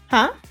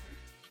 Huh?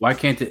 Why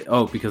can't it?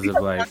 Oh, because of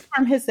like. Once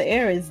sperm hits the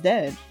air, it's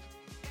dead.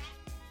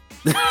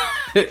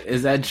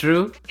 Is that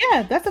true?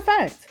 Yeah, that's a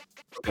fact.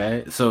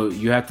 Okay, so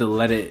you have to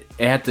let it.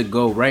 It had to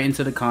go right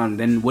into the condom.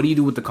 Then what do you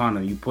do with the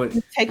condom? You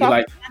take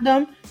off the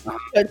condom.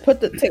 Put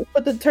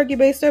the turkey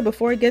baster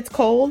before it gets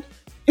cold.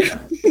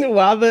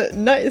 While the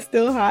nut is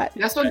still hot.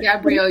 That's what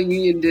Gabrielle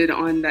Union did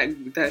on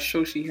that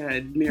show she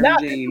had, Mary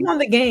Jane. This was on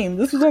the game.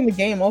 This was on the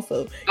game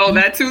also. Oh,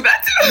 that too.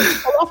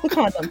 Pull off the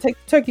condom. Take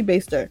the turkey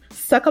baster.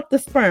 Suck up the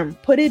sperm.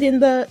 Put it in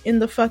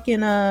the fucking in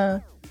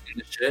the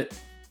shit,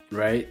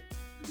 right?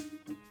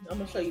 I'm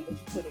gonna show you what you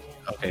put it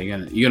in. Okay,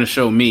 you're gonna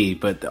show me,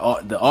 but the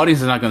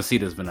audience is not gonna see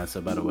this, Vanessa.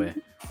 By the way,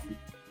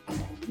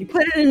 you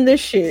put it in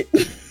this shit.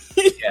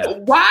 Yeah.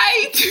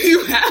 Why do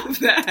you have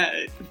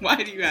that?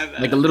 Why do you have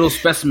that? Like a little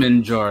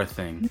specimen jar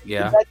thing.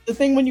 Yeah. That's the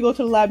thing when you go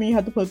to the lab and you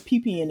have to put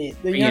pee in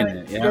it. The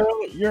yeah.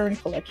 urine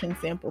collection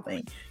sample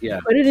thing.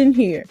 Yeah. Put it in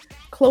here.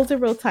 Close it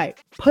real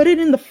tight. Put it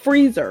in the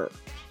freezer.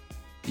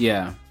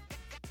 Yeah.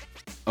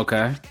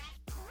 Okay.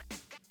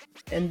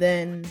 And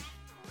then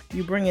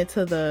you bring it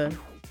to the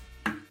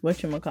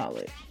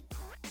whatchamacallit.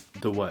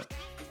 The what?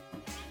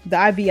 The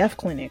IVF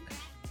clinic.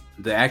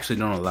 They actually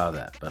don't allow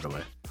that, by the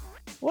way.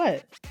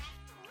 What?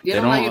 They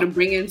don't allow you to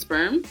bring in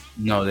sperm?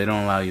 No, they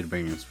don't allow you to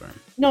bring in sperm.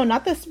 No,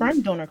 not the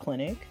sperm donor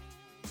clinic.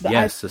 The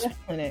IVF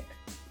clinic.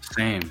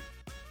 Same.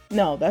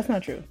 No, that's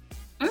not true.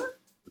 Huh?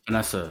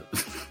 Vanessa,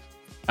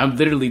 I'm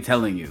literally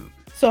telling you.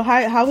 So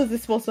how is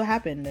this supposed to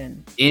happen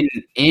then?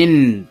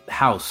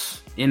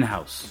 In-house.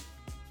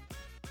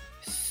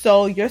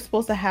 So you're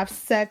supposed to have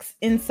sex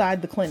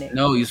inside the clinic?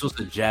 No, you're supposed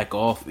to jack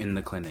off in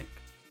the clinic.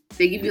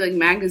 They give you like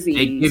magazines.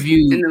 They give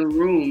you in the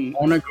room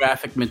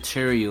pornographic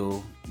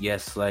material.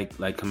 Yes, like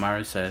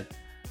Kamara said.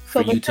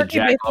 So the turkey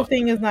baster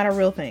thing is not a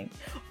real thing.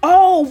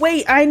 Oh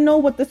wait, I know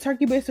what the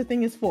turkey baster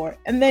thing is for.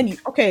 And then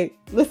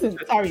listen,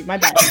 sorry, my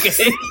bad. Okay.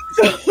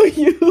 So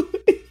you.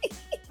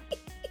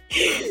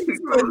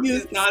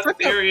 It's not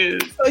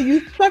serious. So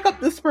you suck up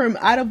the sperm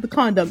out of the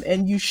condom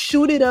and you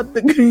shoot it up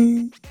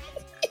the.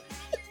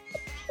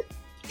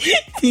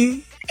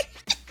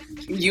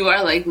 You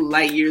are like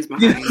light years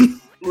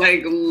behind.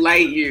 Like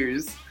light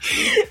years.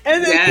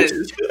 And then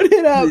you shoot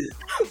it up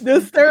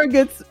the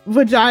surrogate's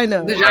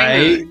vagina.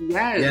 Right?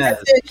 Yes.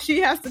 And then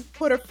she has to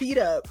put her feet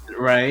up.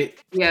 Right.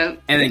 Yeah.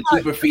 And then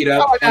keep her feet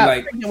up and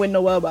like with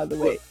Noelle, by the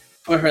way.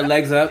 Put her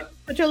legs up.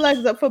 Put your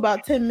legs up for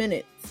about 10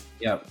 minutes.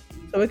 Yep.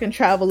 So it can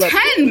travel up.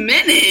 10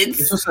 minutes?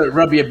 You're supposed to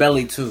rub your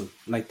belly too,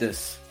 like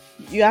this.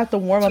 You have to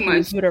warm up your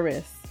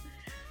uterus.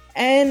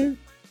 And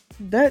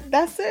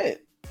that's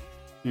it.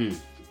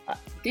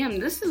 Damn,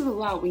 this is a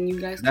lot when you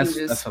guys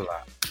That's a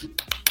lot.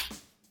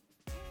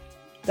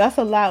 That's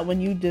a lot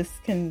when you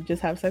can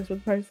just have sex with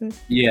a person.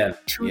 Yeah.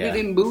 Shoot it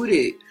and boot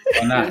it.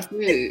 Why not? That's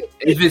it.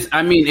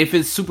 If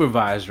it's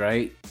supervised,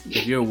 right?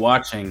 If you're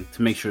watching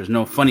to make sure there's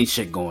no funny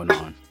shit going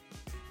on,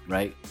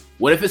 right?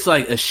 What if it's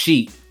like a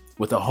sheet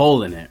with a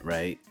hole in it,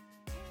 right?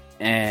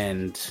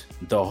 And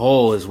the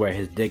hole is where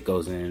his dick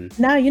goes in.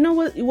 Now, you know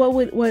what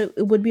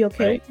would be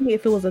okay with me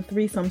if it was a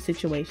threesome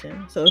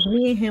situation. So if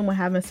me and him were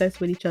having sex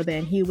with each other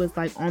and he was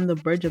like on the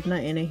verge of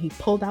nutting and he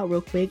pulled out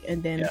real quick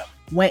and then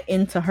went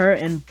into her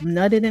and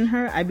nutted in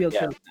her, I'd be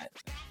okay with that.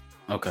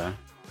 Okay.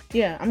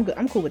 Yeah, I'm good.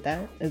 I'm cool with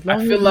that. As long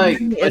I feel like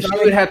she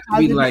would have to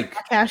be like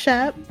Cash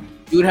App.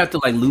 You would have to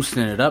like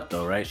loosen it up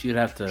though, right? She would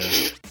have to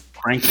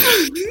crank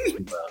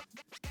it.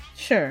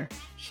 Sure,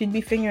 she'd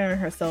be fingering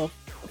herself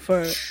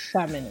for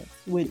 5 minutes.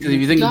 Because if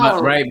you think about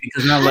it, right,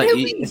 because it's not like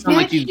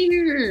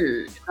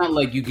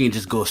you can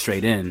just go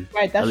straight in.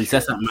 Right. At least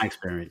that's not my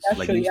experience. That's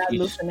like true. You gotta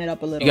loosen it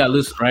up a little. You gotta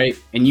loosen, right?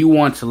 And you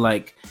want to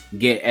like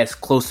get as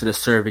close to the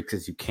cervix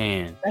as you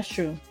can. That's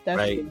true.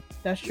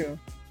 That's true.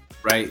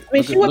 Right. I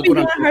mean, she would be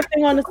doing her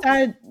thing on the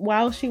side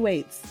while she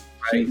waits.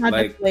 Right. She's not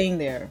just laying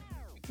there.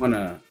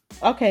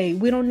 Okay,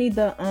 we don't need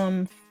the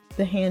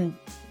hand.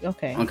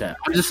 Okay. Okay.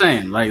 I'm just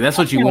saying, like that's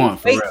what you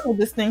want. Wait till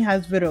this thing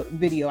has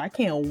video. I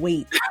can't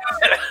wait.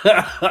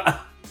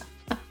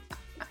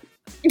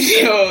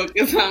 Yo,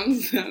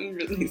 because I'm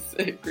really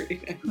sick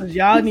right now. Because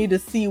y'all need to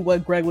see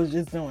what Greg was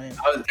just doing.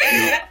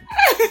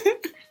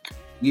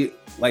 You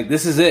like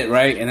this is it,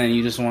 right? And then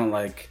you just want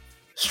like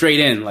straight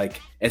in,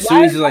 like as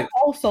soon as he's like,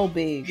 hole so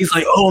big? He's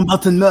like, oh, I'm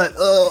about to nut,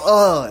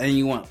 and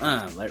you want,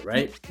 like,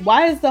 right?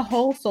 Why is the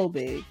hole so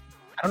big?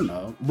 I don't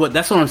know, but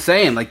that's what I'm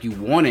saying. Like, you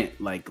want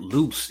it like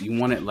loose. You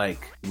want it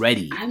like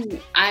ready.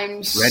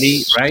 I'm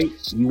ready, right?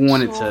 You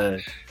want it to.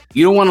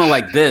 You don't want it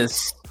like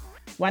this.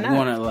 Why not? You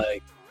want it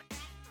like.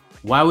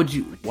 Why would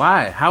you?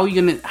 Why? How are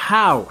you gonna?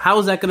 How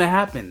is that gonna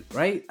happen?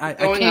 Right? I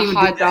Throwing can't a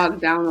hot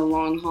dog down a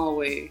long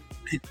hallway.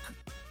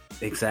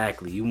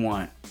 Exactly. You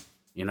want,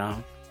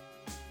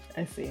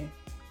 I see.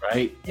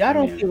 right? Y'all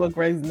don't see what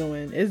Greg's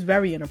doing. It's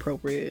very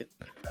inappropriate.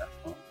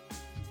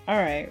 All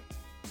right.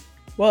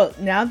 Well,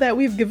 now that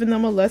we've given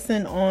them a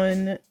lesson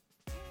on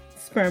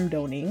sperm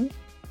donating,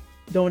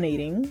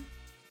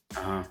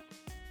 Uh-huh.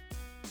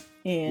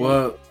 and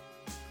Well,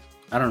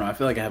 I don't know. I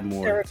feel like I have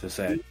more to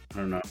say. I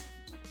don't know.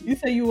 you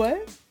say you what?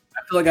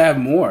 I feel like I have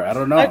more. I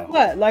don't know. Like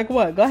what? Like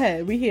what? Go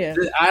ahead. We here.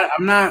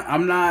 I'm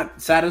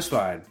not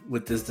satisfied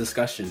with this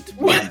discussion, to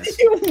be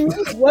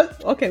honest.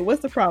 What? Okay.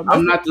 What's the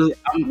problem?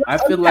 I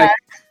feel like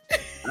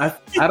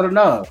I don't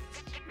know.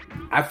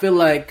 I feel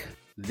like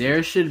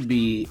there should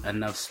be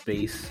enough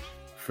space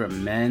for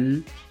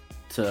men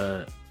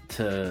to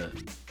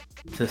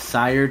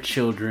sire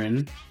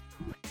children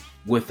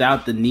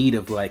without the need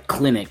of like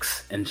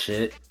clinics and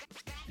shit.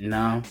 You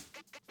know,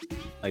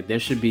 like there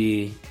should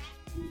be.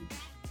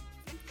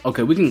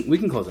 Okay, we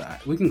can close it.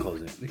 We can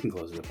close it. We can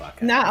close the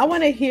podcast. Now I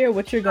want to hear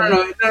what you're gonna.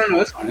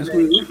 No. It's fine.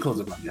 We can close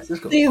the podcast. Let's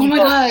go. Oh my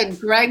god,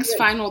 Greg's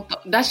final.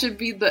 That should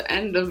be the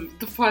end of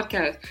the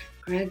podcast.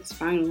 Greg's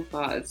final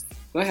thoughts.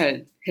 Go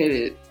ahead, hit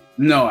it.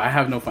 No, I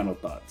have no final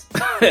thoughts.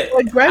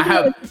 What Greg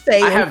wanted to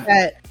say is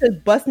that to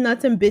bust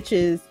nuts and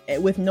bitches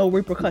with no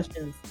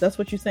repercussions. That's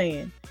what you're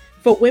saying.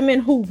 For women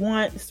who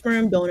want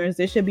sperm donors,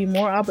 there should be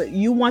more. But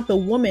you want the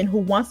woman who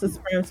wants the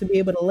sperm to be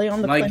able to lay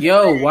on the like,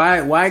 yo, why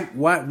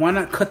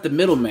not cut the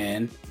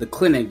middleman? The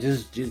clinic,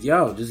 just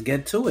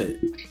get to it.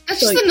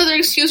 That's just another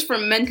excuse for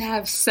men to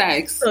have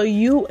sex. So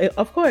you,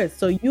 of course,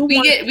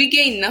 we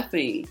gain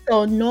nothing.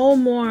 So no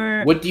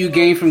more. What do you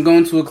gain from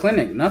going to a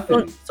clinic?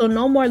 Nothing. So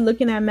no more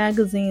looking at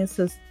magazines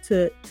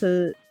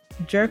to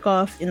jerk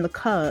off in the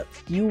cup.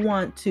 You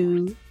want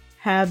to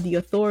have the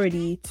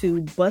authority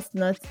to bust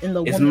nuts in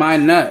the it's my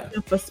nut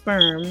for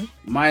sperm.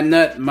 My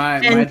nut,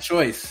 my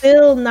choice.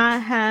 Still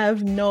not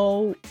have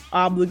no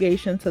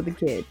obligation to the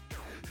kid.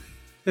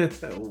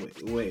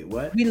 Wait,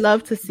 what? We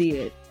love to see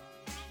it.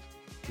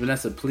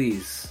 Vanessa,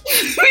 please.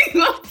 We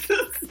love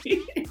to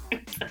see it.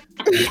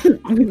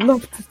 We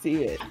love to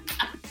see it.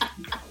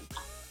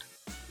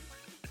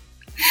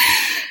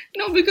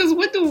 No, because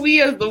what do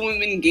we as the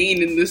women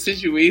gain in this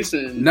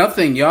situation?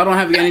 Nothing. Y'all don't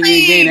have anything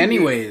to gain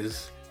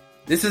anyways.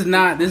 This is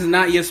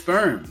not your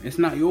sperm. It's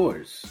not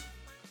yours.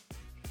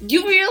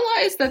 You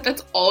realize that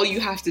that's all you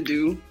have to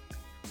do?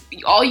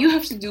 All you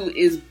have to do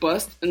is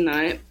bust a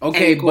nut.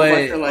 Okay,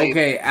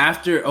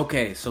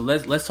 so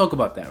let's talk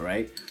about that,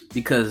 right?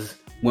 Because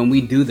when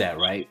we do that,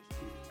 right,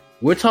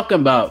 we're talking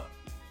about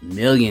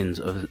millions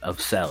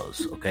of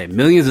cells, okay?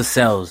 Millions of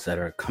cells that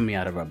are coming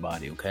out of our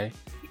body, okay?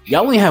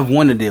 Y'all only have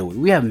one to deal with.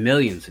 We have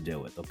millions to deal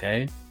with,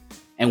 okay?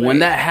 And when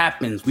that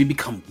happens, we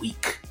become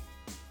weak.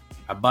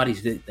 Our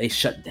bodies, they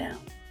shut down,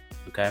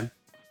 okay?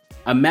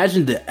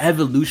 Imagine the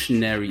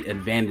evolutionary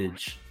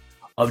advantage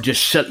of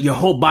your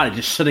whole body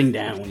just shutting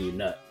down when you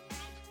nut.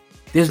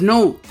 There's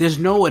no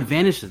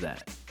advantage to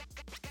that.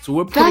 So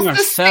we're putting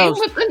ourselves...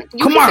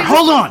 Come on,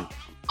 hold on!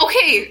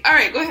 Okay,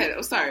 alright, go ahead.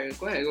 I'm sorry.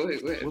 Go ahead.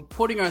 We're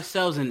putting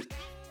ourselves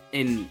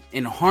in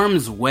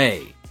harm's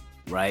way,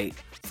 right?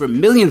 For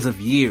millions of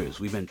years,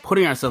 we've been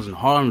putting ourselves in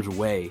harm's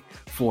way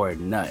for a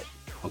nut,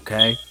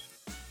 okay?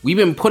 We've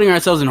been putting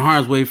ourselves in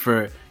harm's way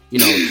for...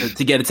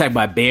 to get attacked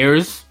by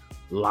bears,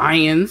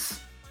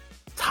 lions,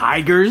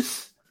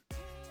 tigers,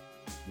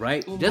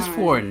 right? Oh, just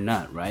for a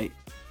nut, right?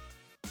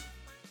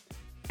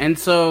 And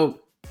so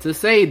to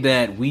say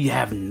that we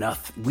have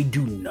nothing, we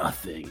do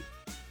nothing.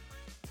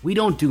 We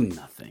don't do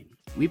nothing.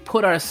 We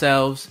put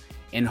ourselves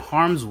in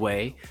harm's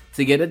way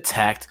to get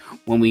attacked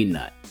when we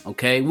nut,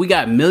 okay? We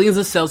got millions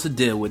of cells to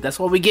deal with. That's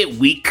why we get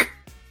weak,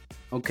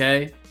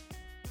 okay?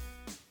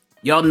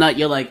 Y'all nut,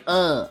 you're like,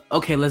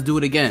 okay, let's do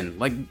it again.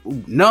 Like,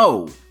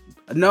 no.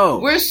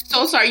 We're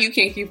so sorry you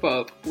can't keep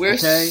up. We're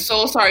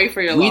so sorry for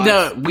your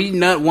loss. We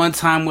nut one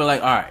time, we're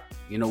like, all right,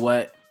 you know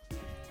what?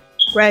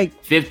 Right.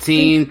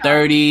 15,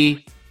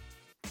 30,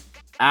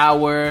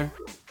 hour,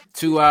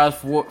 2 hours,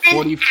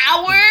 40. An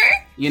hour?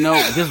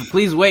 Just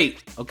please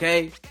wait,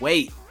 okay?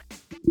 Wait.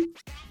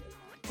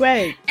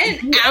 Greg.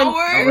 An hour?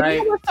 All right.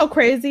 You know what's so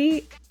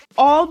crazy?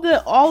 All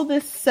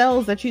the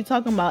cells that you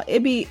talking about,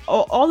 it be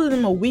all of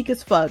them are weak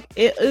as fuck.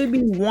 It'd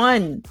be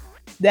one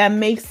that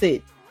makes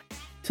it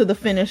to the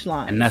finish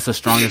line, and that's the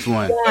strongest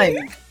one.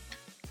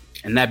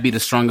 And that be the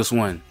strongest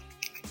one.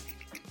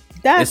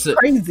 That's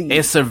crazy.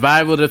 It's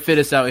survival of the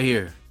fittest out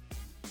here.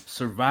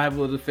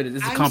 Survival of the fittest.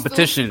 It's a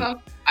competition.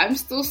 I'm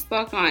still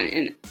stuck on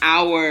an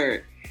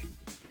hour.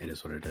 It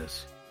is what it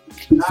is.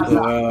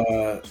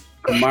 So,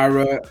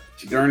 Kamara,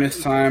 during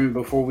this time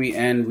before we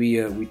end,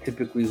 we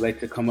typically like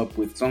to come up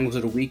with songs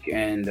of the week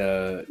and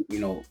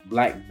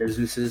black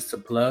businesses to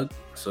plug.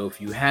 So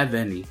if you have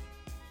any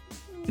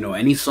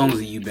songs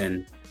that you've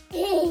been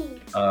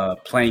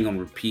playing on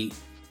repeat,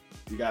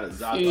 you got it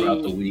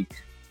throughout the week,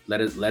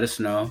 let us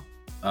know.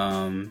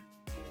 And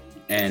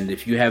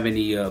if you have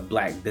any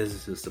black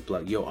businesses to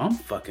plug, I'm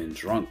fucking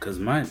drunk because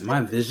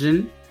my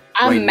vision.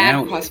 I'm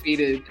mad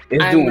crossfaded.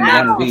 It's doing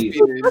one beat.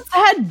 You just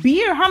had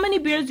beer. How many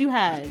beers you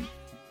had?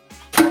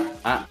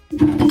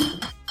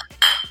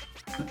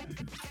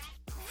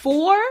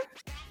 4.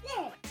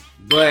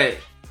 But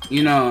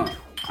you know,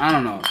 I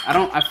don't know.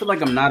 I feel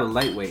like I'm not a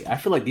lightweight. I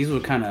feel like these were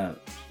kind of,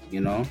 you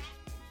know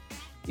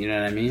what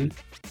I mean?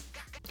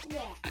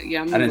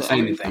 Yeah, I didn't say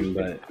anything,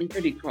 but I'm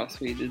pretty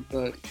cross-weighted,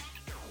 but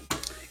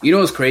you know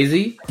what's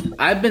crazy?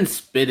 I've been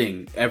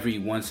spitting every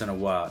once in a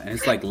while, and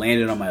it's like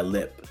landed on my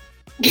lip.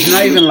 It's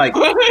not even like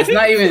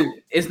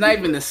it's not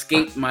even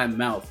escaped my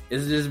mouth.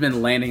 It's just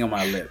been landing on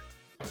my lip.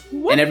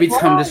 What's And every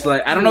time, wrong? just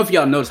like, I don't know if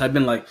y'all noticed, I've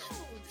been like,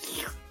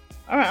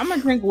 All right, I'm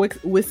gonna drink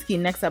whiskey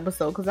next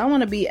episode because I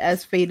want to be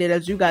as faded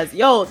as you guys.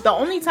 Yo, the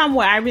only time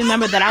where I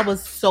remember that I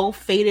was so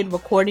faded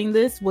recording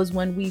this was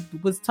when we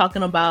was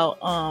talking about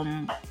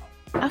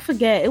I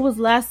forget, it was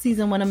last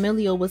season when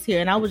Emilio was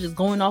here and I was just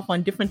going off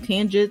on different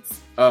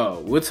tangents. oh,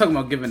 we're talking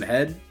about giving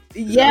head.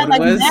 Yeah, that like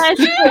what it was? that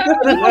shit.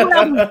 You know what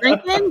I was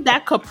drinking?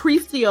 That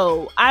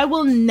Capriccio. I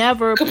will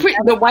never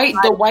the white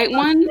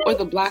one or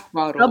the black the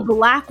bottle.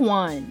 black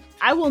one.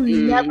 I will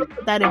never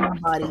put that in my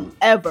body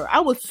ever. I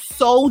was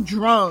so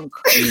drunk.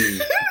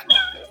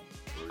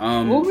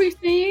 What were we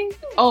saying?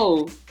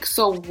 Oh,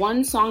 so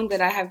one song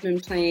that I have been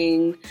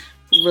playing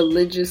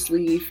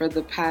religiously for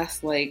the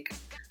past like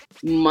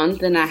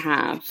month and a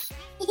half.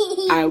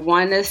 I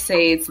want to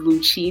say it's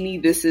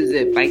Lucchini. This Is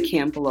It by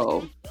Camp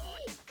Lo.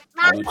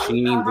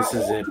 Lucchini, This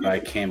Is It by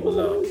Camp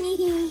Lo.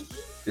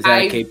 Is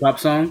that a K-pop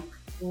song?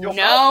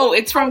 No,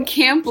 it's from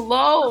Camp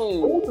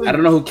Lo. I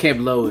don't know who Camp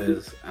Lo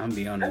is. I'm gonna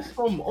be honest. That's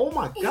from, oh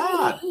my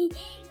God.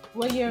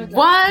 What year?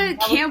 What?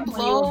 Camp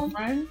Lo?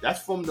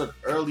 That's from the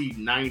early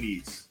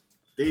 90s.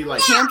 They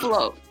like Camp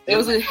Lo. It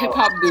was a hip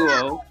hop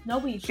duo. No,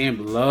 we. Camp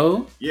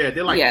Lo? Yeah,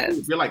 they're like Yes.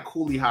 they're like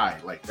Coolie High.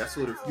 Like that's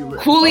what if you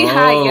Coolie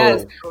High, Oh.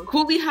 yes.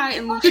 Coolie High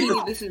and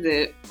Lucchini, This Is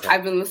It.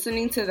 I've been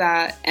listening to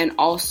that and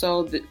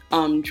also the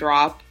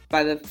Drop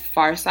by the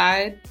Far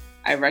Side.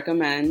 I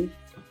recommend.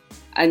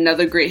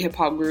 Another great hip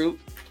hop group.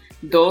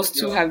 Those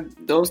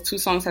two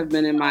songs have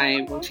been in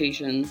my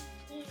rotation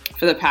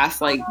for the past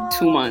like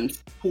 2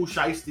 months. Pooh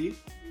Shiesty.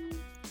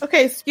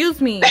 Okay,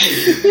 excuse me. I'm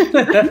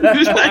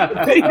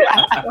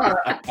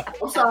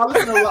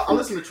sorry, I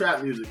listen to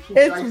trap music. Pooh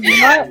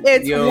Shiesty.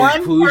 It's Yo,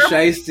 one Pooh per-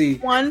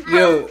 Shiesty. one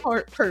Yo.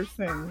 per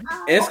person.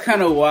 It's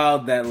kind of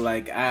wild that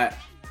like I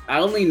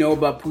only know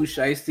about Pooh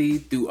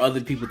Shiesty through other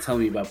people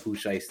telling me about Pooh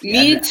Shiesty.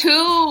 Me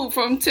too,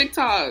 from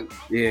TikTok.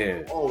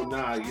 Yeah. Oh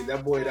nah, yeah,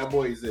 that boy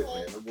is it,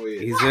 man. That boy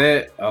is. He's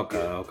it? Okay.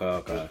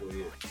 That boy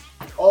is.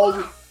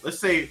 Oh, let's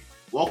say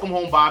welcome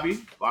home, Bobby.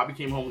 Bobby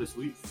came home this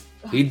week.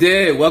 He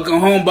did. Welcome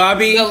home,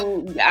 Bobby.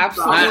 Yo,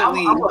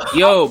 absolutely.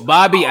 Yo,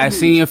 Bobby, I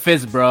seen your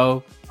fist,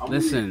 bro.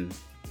 Listen,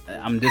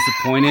 I'm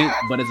disappointed,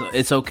 but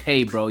it's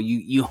okay, bro.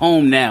 You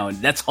home now.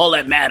 That's all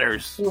that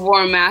matters. He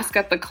wore a mask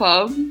at the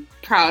club.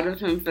 Proud of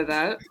him for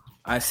that.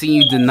 I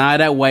seen you deny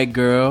that white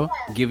girl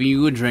giving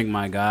you a drink,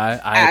 my guy.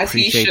 I As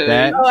he appreciate should.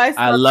 that. Oh, I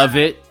saw love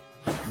it.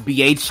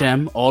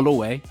 BHM all the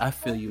way. I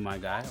feel you, my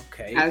guy.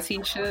 Okay. As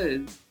he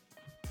should.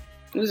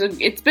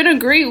 It's been a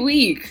great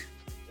week.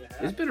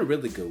 It's been a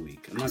really good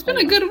week. It's been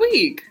a good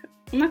week.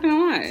 I'm not gonna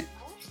lie.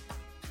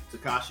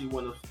 Takashi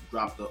wanna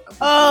drop the.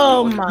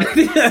 Oh my!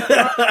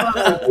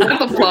 Not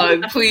the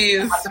plug,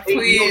 please,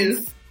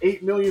 please.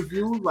 8 million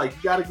views. Like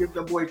you gotta give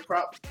that boy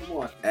props. Come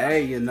on.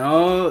 Hey, it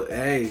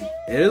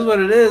is what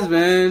it is,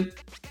 man.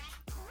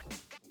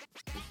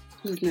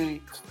 Who's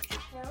next?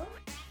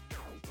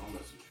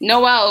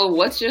 Noelle,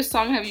 what's your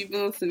song have you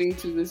been listening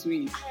to this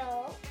week?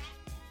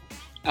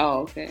 Oh,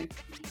 okay.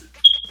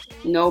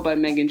 No by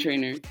Megan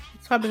Trainor.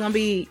 It's probably gonna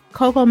be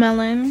Coco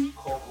Melon.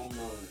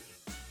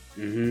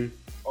 Mm-hmm.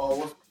 Oh,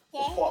 what's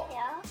Paul?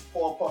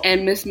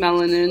 And Miss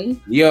Melanin.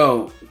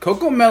 Yo,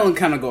 Coco Melon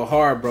kind of go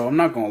hard, bro. I'm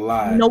not gonna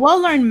lie.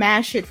 Noelle learned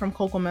mad shit from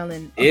Coco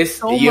Melon. It's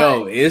so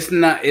yo, much. it's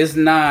not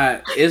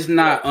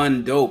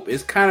undope.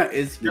 It's kind of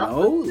it's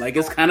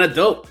kind of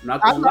dope.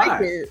 Not I gonna like lie.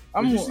 it.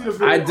 Did you see the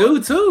video? I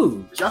do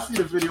too. Did y'all see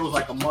the video? It was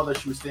like a mother.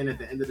 She was standing at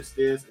the end of the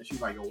stairs, and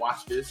she's like, "Yo,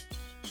 watch this."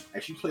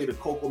 And she played a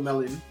Coco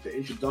Melon, the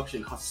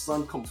introduction. Her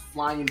son comes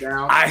flying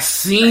down. I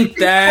seen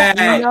that.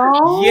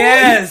 No.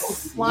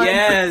 Yes, What?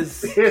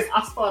 yes, Yes,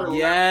 I started.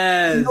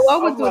 yes.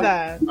 Noelle would I'm do like-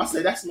 that. I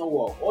said, "That's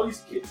Noelle." All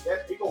these kids,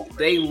 they go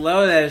They crazy.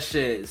 love that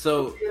shit.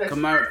 So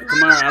Kamara,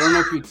 I don't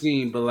know if you've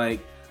seen, but like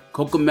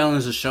Coco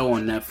Melon's a show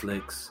on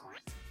Netflix,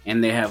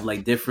 and they have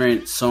like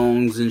different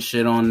songs and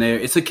shit on there.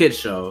 It's a kid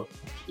show,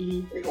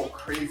 They go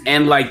crazy.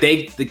 and like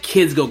the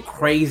kids go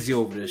crazy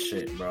over this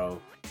shit, bro.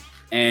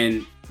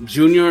 And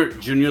Junior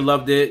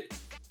loved it.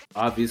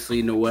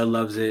 Obviously, Noelle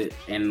loves it,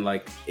 and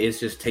like it's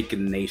just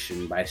taking the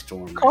nation by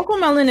storm. Coco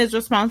Melon is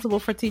responsible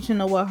for teaching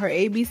Noelle her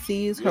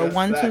ABCs, her Yeah,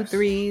 1, 2, facts.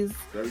 3s,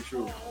 Very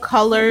true.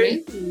 colors.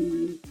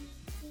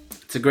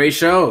 It's a great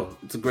show.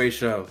 It's a great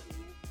show.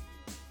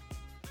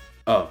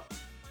 Oh,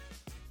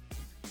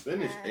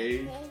 Finish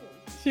A.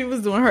 She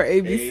was doing her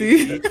A.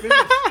 ABC.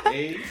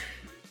 A.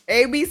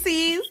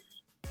 ABCs.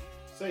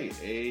 Say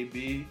A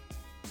B.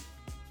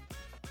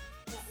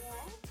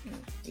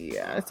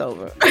 Yeah, it's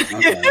over.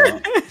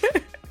 okay.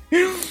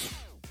 Well.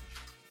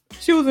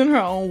 She was in her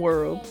own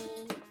world.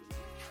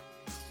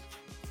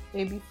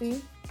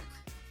 ABC?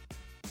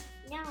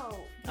 No.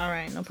 All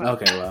right, no problem.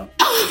 Okay, well.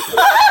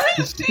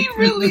 She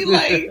really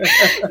like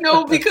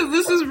no, because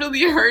this is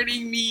really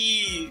hurting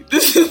me.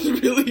 This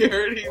is really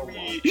hurting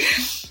me.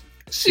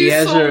 She's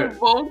so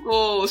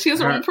vocal. She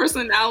has her own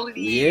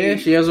personality. Yeah,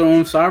 she has her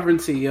own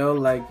sovereignty, yo.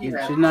 Like she's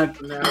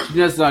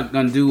just not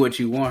gonna do what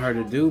you want her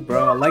to do,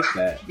 bro. I like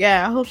that.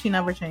 Yeah, I hope she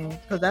never changes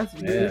because that's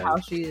really how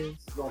she is.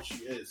 No, she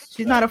is.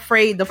 She's not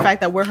afraid the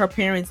fact that we're her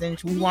parents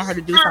and we want her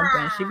to do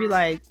something. She'd be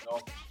like,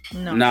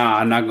 no. Nah,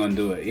 I'm not gonna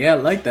do it. Yeah, I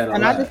like that a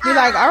lot. I just be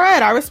like, all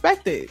right, I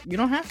respect it. You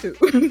don't have to.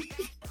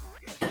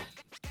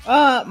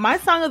 My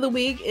song of the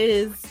week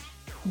is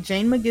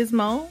Jane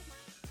McGizmo.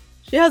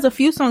 She has a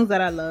few songs that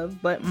I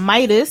love, but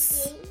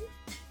Midas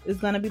is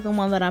gonna be the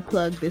one that I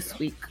plug this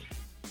week.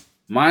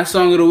 My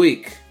song of the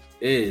week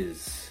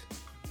is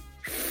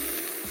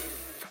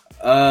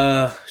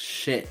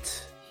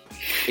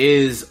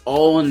is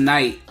All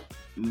Night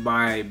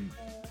by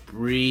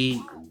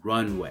Bree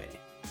Runway.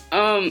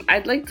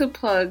 I'd like to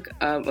plug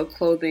a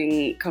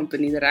clothing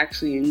company that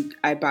actually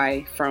I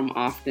buy from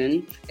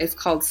often. It's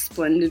called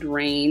Splendid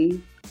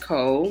Rain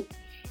Co.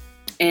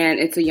 And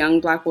it's a young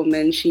black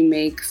woman. She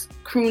makes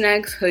crew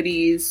necks,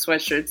 hoodies,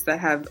 sweatshirts that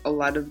have a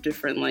lot of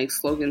different like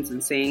slogans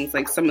and sayings.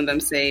 Like some of them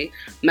say,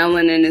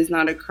 melanin is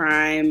not a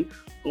crime.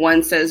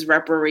 One says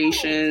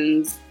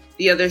reparations.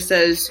 The other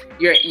says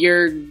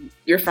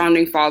your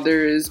founding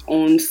fathers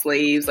owned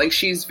slaves. Like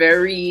she's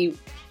very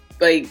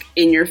like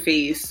in your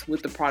face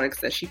with the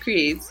products that she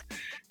creates.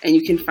 And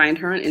you can find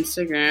her on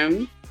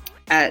Instagram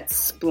at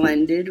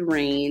Splendid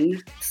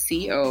Rain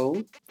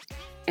CO.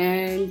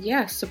 And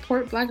yeah,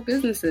 support black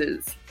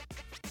businesses.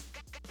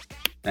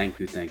 Thank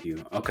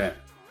you. Okay.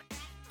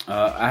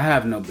 I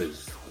have no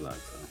business to plug,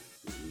 so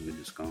we're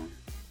just going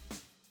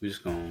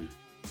to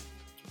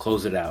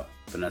close it out,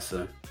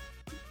 Vanessa.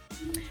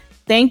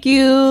 Thank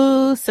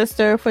you,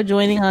 sister, for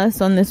joining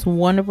us on this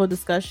wonderful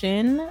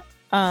discussion.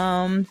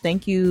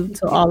 Thank you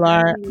to all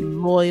our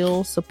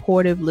loyal,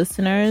 supportive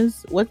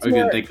listeners. Are you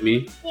gonna thank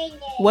me?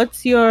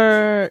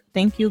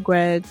 Thank you,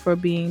 Greg, for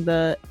being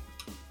the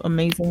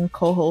amazing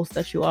co-host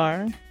that you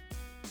are.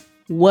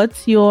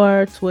 What's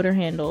your Twitter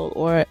handle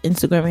or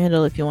Instagram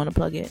handle if you want to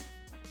plug it?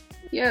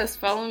 Yes,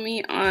 follow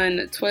me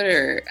on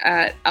Twitter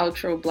at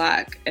Outro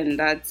Black, and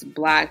that's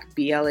Black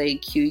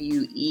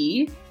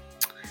BLAQUE.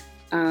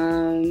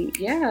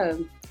 Yeah,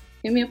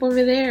 hit me up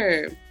over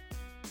there.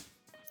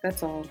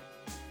 That's all.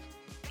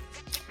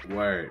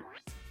 Word.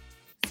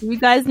 See you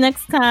guys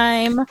next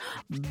time.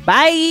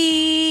 Bye.